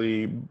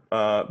probably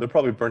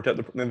burnt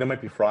out. They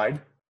might be fried,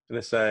 and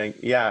they're saying,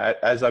 "Yeah,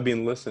 as I've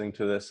been listening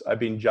to this, I've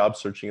been job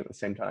searching at the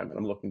same time, and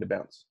I'm looking to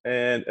bounce."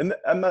 And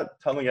I'm not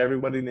telling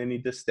everybody they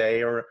need to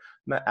stay, or I'm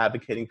not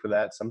advocating for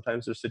that.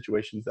 Sometimes there's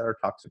situations that are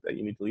toxic that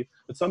you need to leave,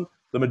 but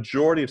the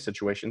majority of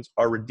situations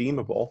are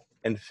redeemable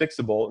and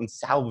fixable and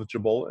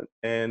salvageable,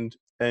 and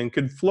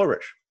could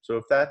flourish. So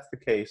if that's the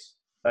case,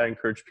 I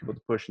encourage people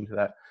to push into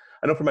that.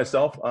 I know for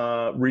myself,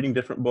 reading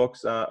different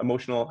books,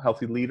 Emotional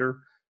Healthy Leader,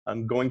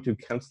 going to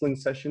counseling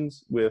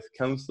sessions with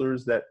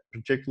counselors that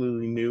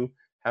particularly knew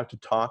how to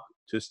talk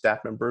to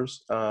staff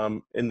members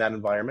in that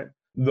environment.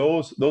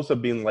 Those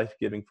have been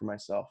life-giving for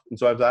myself. And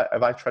so as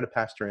I try to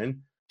pastor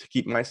in to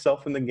keep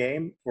myself in the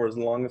game for as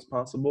long as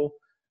possible,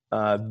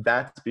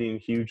 that's been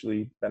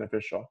hugely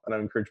beneficial. And I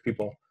encourage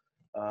people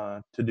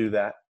to do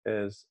that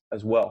as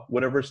well.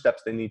 Whatever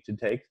steps they need to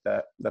take,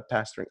 that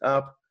pastoring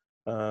up,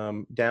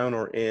 down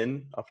or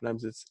in,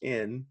 oftentimes it's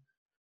in,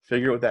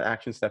 figure out what that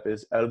action step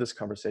is out of this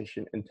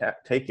conversation and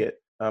take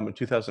it in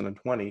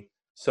 2020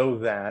 so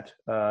that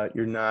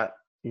you're not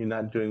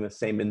doing the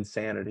same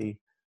insanity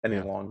any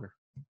longer.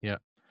 Yeah.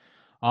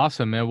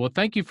 Awesome, man. Well,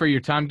 thank you for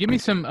your time. Give me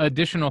some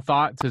additional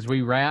thoughts as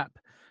we wrap.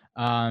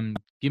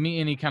 Give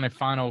me any kind of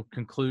final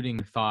concluding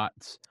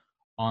thoughts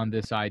on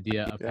this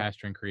idea of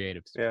pastoring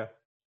creatives. Yeah.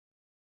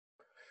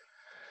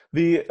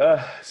 The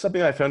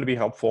something I found to be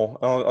helpful,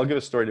 I'll give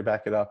a story to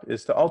back it up,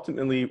 is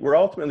we're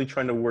ultimately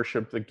trying to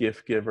worship the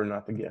gift giver,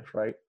 not the gift,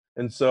 right?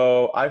 And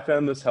so I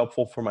found this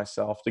helpful for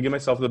myself, to give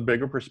myself the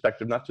bigger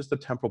perspective, not just the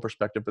temporal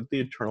perspective, but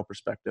the eternal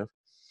perspective,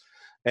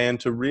 and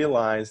to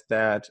realize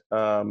that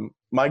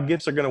my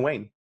gifts are going to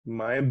wane.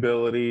 My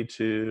ability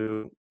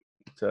to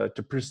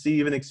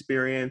perceive and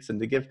experience and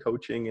to give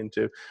coaching and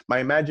to my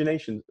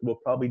imagination will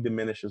probably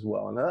diminish as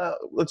well. And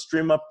let's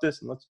dream up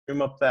this and let's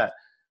dream up that.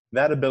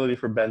 That ability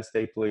for Ben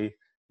Stapley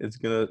is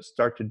going to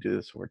start to do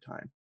this over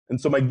time. And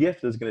so my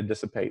gift is going to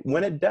dissipate.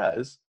 When it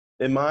does,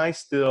 am I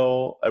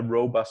still a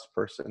robust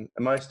person?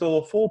 Am I still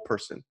a full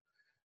person?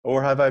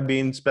 Or have I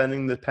been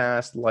spending the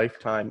past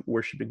lifetime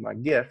worshiping my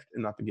gift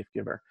and not the gift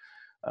giver?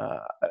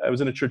 I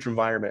was in a church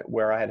environment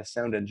where I had a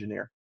sound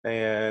engineer,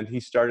 and he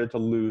started to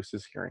lose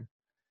his hearing.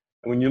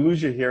 And when you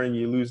lose your hearing,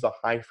 you lose the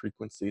high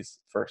frequencies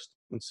first.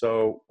 And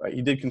so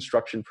he did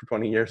construction for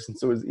 20 years, and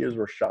so his ears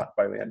were shot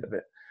by the end of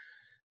it.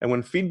 And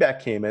when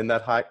feedback came in,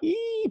 that high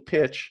E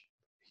pitch,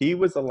 he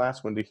was the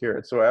last one to hear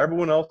it. So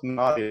everyone else in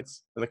the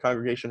audience and the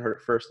congregation heard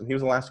it first, and he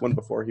was the last one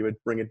before he would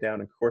bring it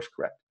down and course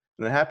correct.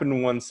 And it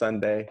happened one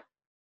Sunday.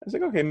 I was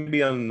like, okay,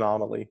 maybe an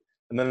anomaly.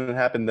 And then it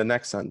happened the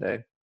next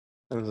Sunday.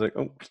 And I was like,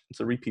 oh, it's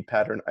a repeat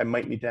pattern. I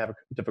might need to have a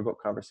difficult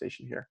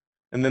conversation here.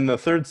 And then the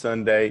third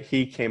Sunday,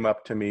 he came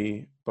up to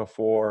me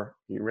before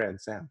he ran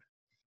sound,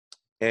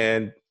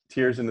 and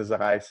tears in his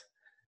eyes.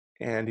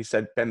 And he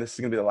said, Ben, this is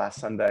going to be the last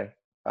Sunday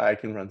I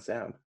can run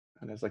sound.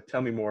 And I was like,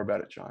 tell me more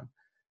about it, John.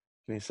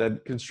 And he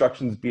said,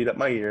 construction's beat up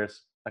my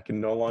ears. I can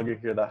no longer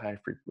hear that high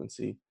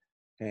frequency.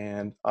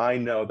 And I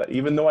know that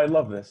even though I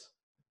love this,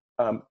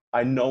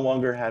 I no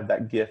longer have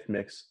that gift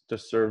mix to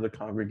serve the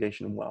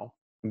congregation well.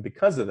 And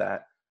because of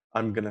that,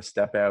 I'm going to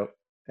step out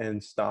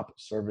and stop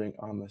serving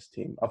on this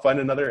team. I'll find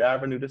another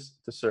avenue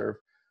to serve,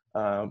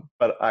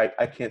 but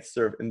I can't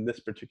serve in this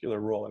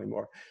particular role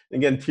anymore.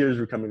 And again, tears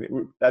were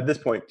coming. At this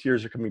point,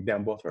 tears are coming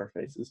down both of our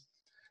faces.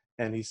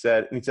 And he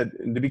said, and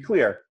to be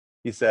clear,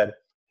 he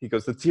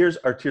goes, the tears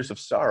are tears of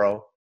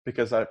sorrow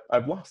because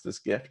I've lost this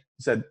gift.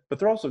 He said, but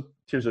they're also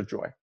tears of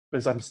joy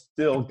because I'm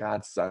still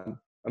God's son.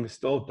 I'm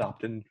still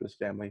adopted into his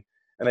family.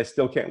 And I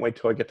still can't wait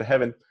till I get to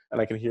heaven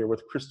and I can hear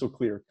with crystal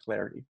clear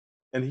clarity.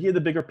 And he had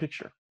the bigger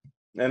picture.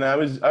 And I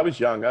was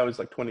young. I was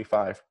like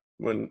 25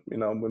 when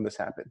this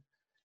happened.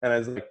 And I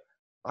was like,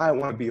 I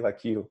want to be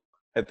like you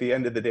at the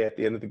end of the day, at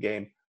the end of the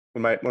game.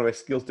 When my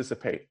skills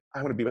dissipate,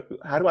 I want to be.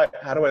 How do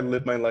I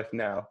live my life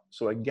now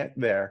so I get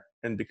there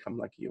and become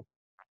like you?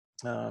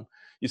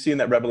 You see in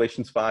that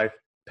Revelations 5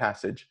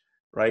 passage,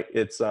 right?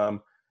 It's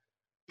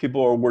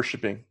people are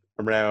worshiping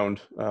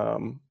around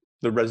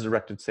the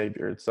resurrected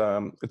Savior. It's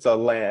a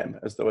lamb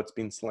as though it's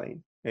been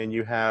slain, and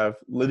you have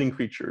living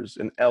creatures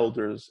and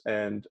elders,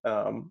 and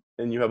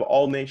you have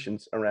all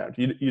nations around.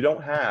 You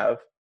don't have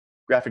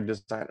graphic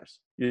designers.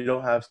 You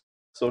don't have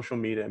social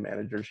media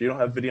managers. You don't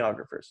have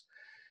videographers.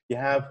 you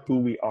have who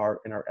we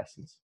are in our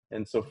essence.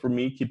 And so for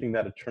me, keeping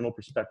that eternal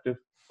perspective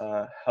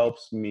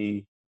helps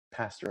me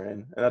pastor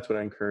in. And that's what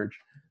I encourage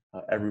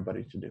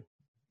everybody to do.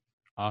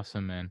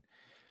 Awesome, man.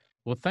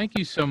 Well, thank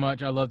you so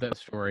much. I love that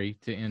story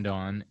to end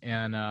on.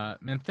 And,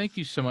 man, thank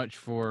you so much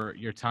for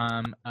your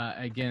time.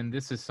 Again,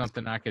 this is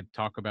something I could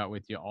talk about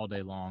with you all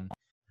day long,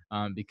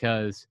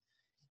 because,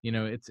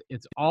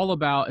 it's all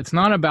about, it's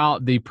not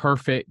about the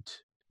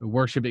perfect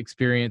worship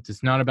experience.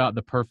 It's not about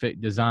the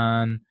perfect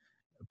design,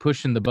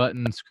 pushing the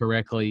buttons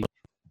correctly.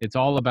 It's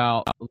all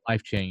about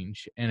life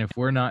change. And if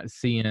we're not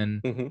seeing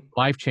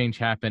life change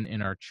happen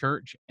in our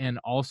church and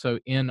also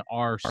in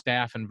our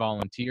staff and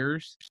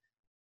volunteers,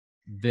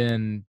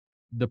 then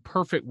the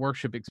perfect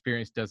worship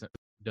experience doesn't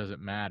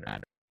matter.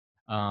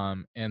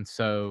 And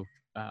so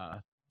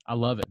I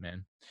love it,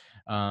 man.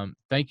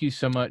 Thank you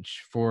so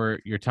much for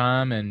your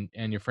time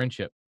and your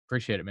friendship.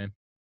 Appreciate it, man.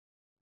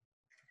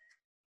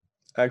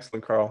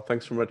 Excellent, Carl.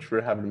 Thanks so much for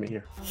having me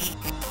here.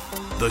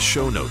 The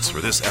show notes for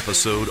this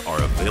episode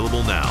are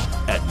available now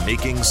at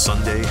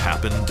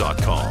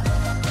makingsundayhappen.com.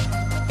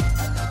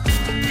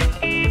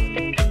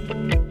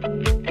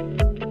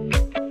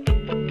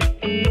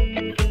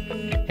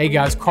 Hey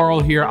guys, Carl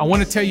here. I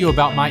want to tell you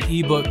about my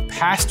ebook,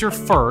 Pastor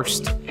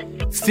First,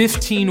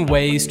 15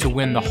 Ways to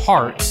Win the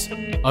Hearts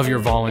of Your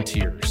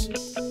Volunteers.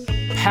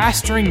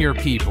 Pastoring your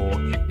people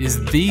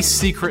is the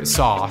secret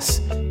sauce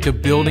to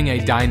building a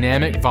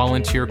dynamic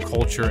volunteer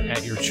culture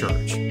at your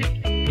church.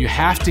 You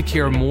have to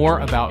care more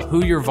about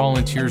who your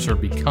volunteers are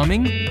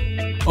becoming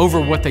over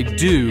what they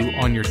do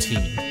on your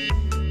team.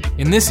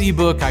 In this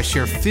ebook, I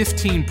share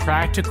 15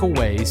 practical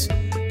ways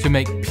to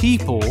make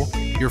people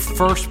your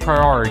first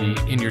priority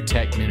in your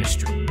tech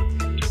ministry.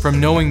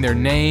 From knowing their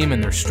name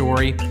and their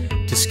story,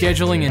 to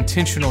scheduling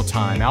intentional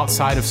time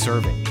outside of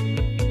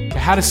serving, to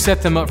how to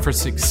set them up for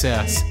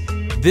success,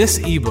 this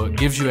ebook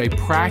gives you a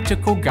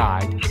practical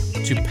guide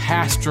to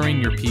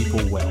pastoring your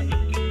people well.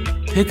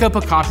 Pick up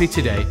a copy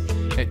today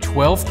at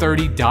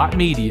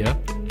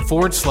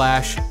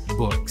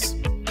 1230.media/books.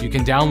 You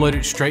can download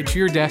it straight to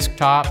your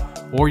desktop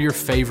or your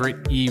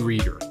favorite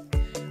e-reader.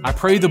 I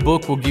pray the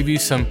book will give you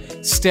some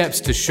steps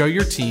to show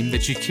your team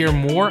that you care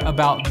more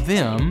about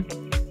them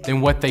than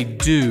what they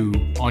do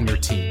on your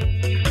team.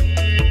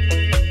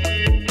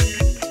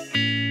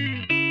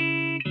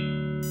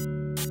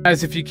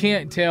 Guys, if you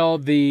can't tell,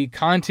 the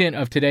content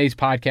of today's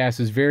podcast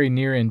is very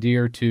near and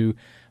dear to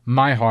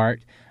my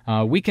heart.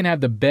 We can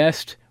have the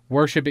best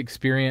worship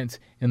experience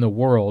in the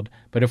world,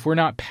 but if we're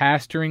not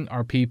pastoring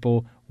our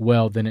people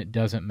well, then it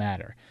doesn't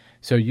matter.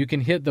 So you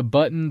can hit the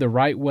button the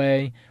right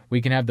way. We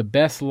can have the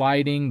best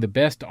lighting, the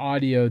best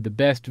audio, the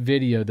best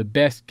video, the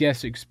best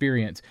guest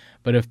experience.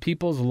 But if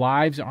people's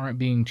lives aren't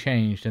being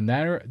changed, and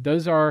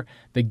those are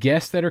the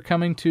guests that are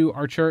coming to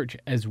our church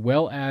as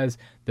well as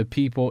the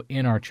people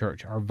in our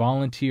church, our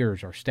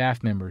volunteers, our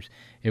staff members,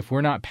 if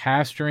we're not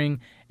pastoring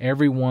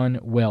everyone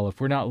well, if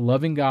we're not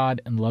loving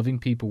God and loving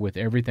people with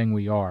everything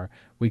we are,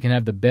 we can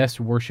have the best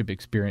worship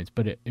experience,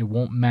 but it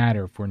won't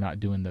matter if we're not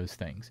doing those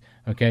things,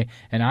 okay?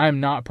 And I am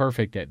not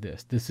perfect at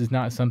this. This is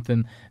not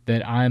something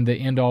that I'm the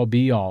end-all,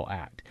 be-all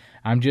at.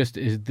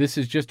 This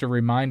is just a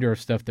reminder of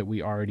stuff that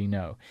we already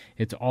know.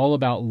 It's all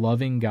about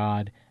loving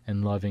God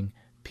and loving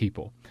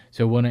people.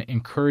 So I want to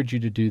encourage you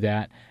to do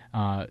that.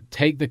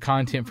 Take the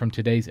content from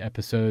today's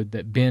episode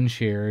that Ben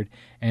shared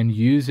and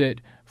use it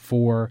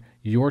for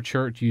your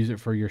church, use it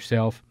for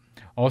yourself.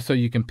 Also,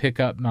 you can pick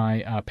up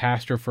my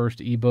Pastor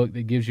First ebook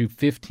that gives you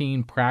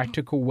 15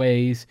 practical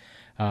ways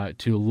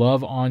to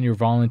love on your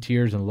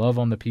volunteers and love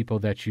on the people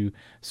that you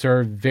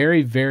serve.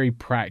 Very, very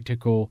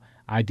practical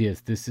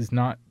ideas. These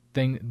aren't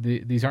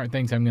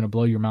things I'm going to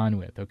blow your mind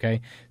with, okay?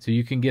 So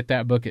you can get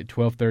that book at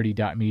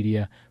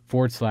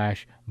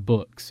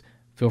 1230.media/books.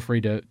 Feel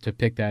free to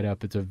pick that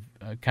up. It's a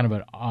kind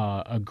of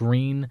a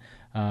green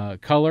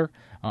color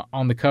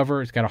on the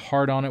cover. It's got a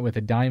heart on it with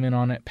a diamond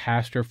on it.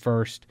 Pastor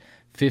First,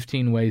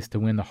 15 Ways to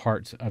Win the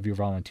Hearts of Your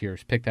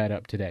Volunteers. Pick that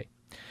up today.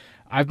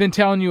 I've been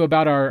telling you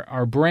about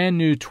our brand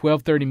new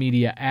 1230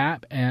 Media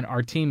app, and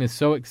our team is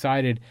so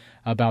excited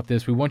about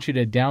this. We want you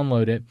to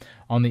download it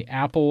on the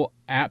Apple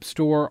App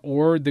Store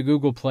or the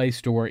Google Play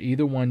Store.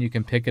 Either one, you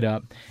can pick it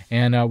up.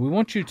 And we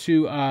want you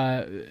to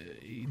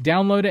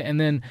download it and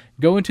then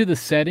go into the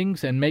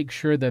settings and make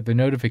sure that the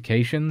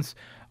notifications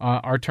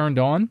are turned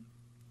on.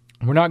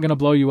 We're not going to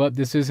blow you up.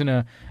 This isn't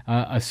a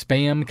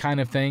spam kind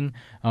of thing.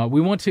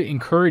 We want to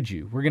encourage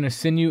you. We're going to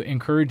send you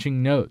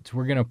encouraging notes.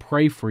 We're going to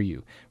pray for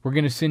you. We're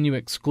going to send you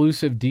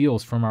exclusive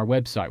deals from our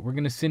website. We're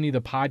going to send you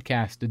the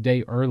podcast a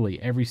day early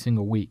every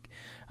single week,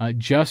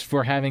 just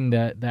for having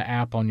the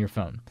app on your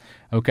phone.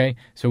 Okay?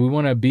 So we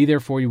want to be there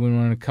for you. We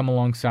want to come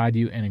alongside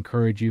you and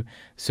encourage you.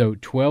 So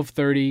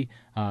 1230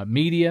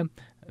 Media,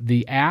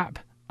 the app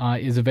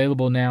is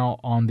available now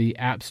on the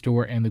App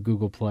Store and the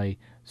Google Play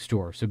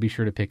Store. So be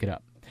sure to pick it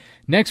up.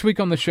 Next week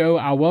on the show,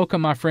 I'll welcome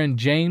my friend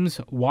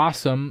James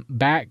Wassam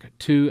back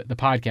to the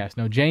podcast.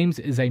 Now, James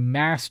is a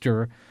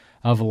master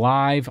of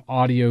live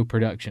audio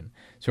production.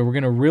 So we're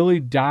going to really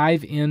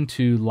dive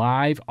into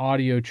live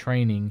audio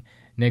training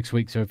next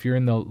week. So if you're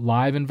in the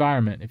live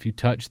environment, if you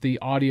touch the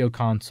audio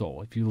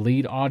console, if you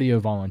lead audio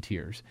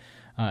volunteers,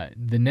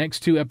 the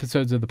next 2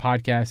 episodes of the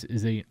podcast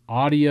is an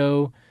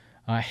audio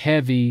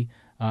heavy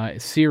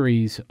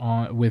series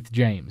with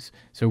James.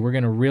 So we're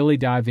going to really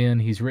dive in.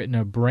 He's written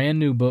a brand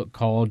new book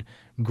called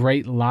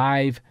Great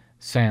Live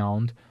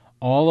Sound,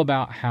 all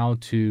about how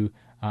to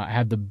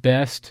have the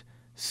best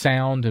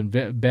sound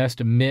and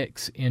best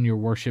mix in your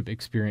worship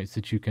experience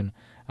that you can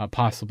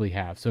possibly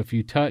have. So if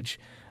you touch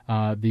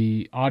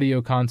the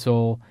audio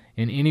console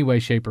in any way,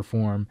 shape, or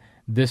form,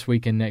 this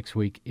week and next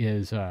week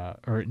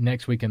or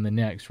next week and the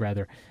next,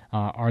 rather,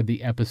 are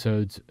the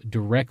episodes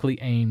directly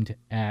aimed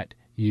at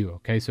you.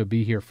 Okay, so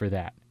be here for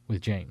that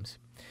with James.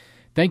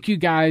 Thank you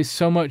guys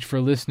so much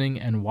for listening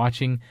and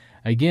watching.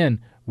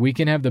 Again, we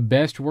can have the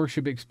best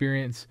worship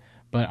experience,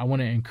 but I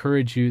want to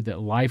encourage you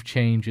that life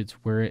change, it's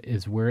where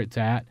it's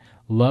at.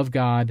 Love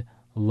God,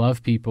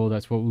 love people.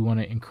 That's what we want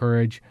to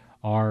encourage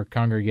our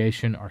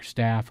congregation, our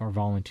staff, our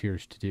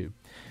volunteers to do.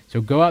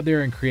 So go out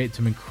there and create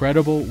some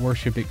incredible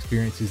worship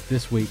experiences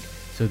this week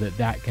so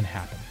that can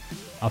happen.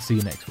 I'll see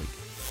you next week.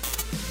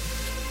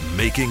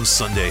 Making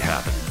Sunday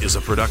Happen is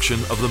a production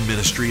of the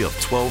ministry of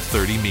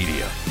 1230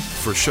 Media.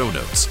 For show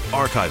notes,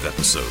 archive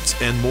episodes,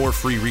 and more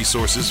free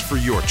resources for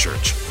your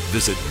church,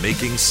 visit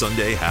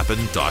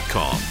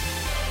MakingSundayHappen.com.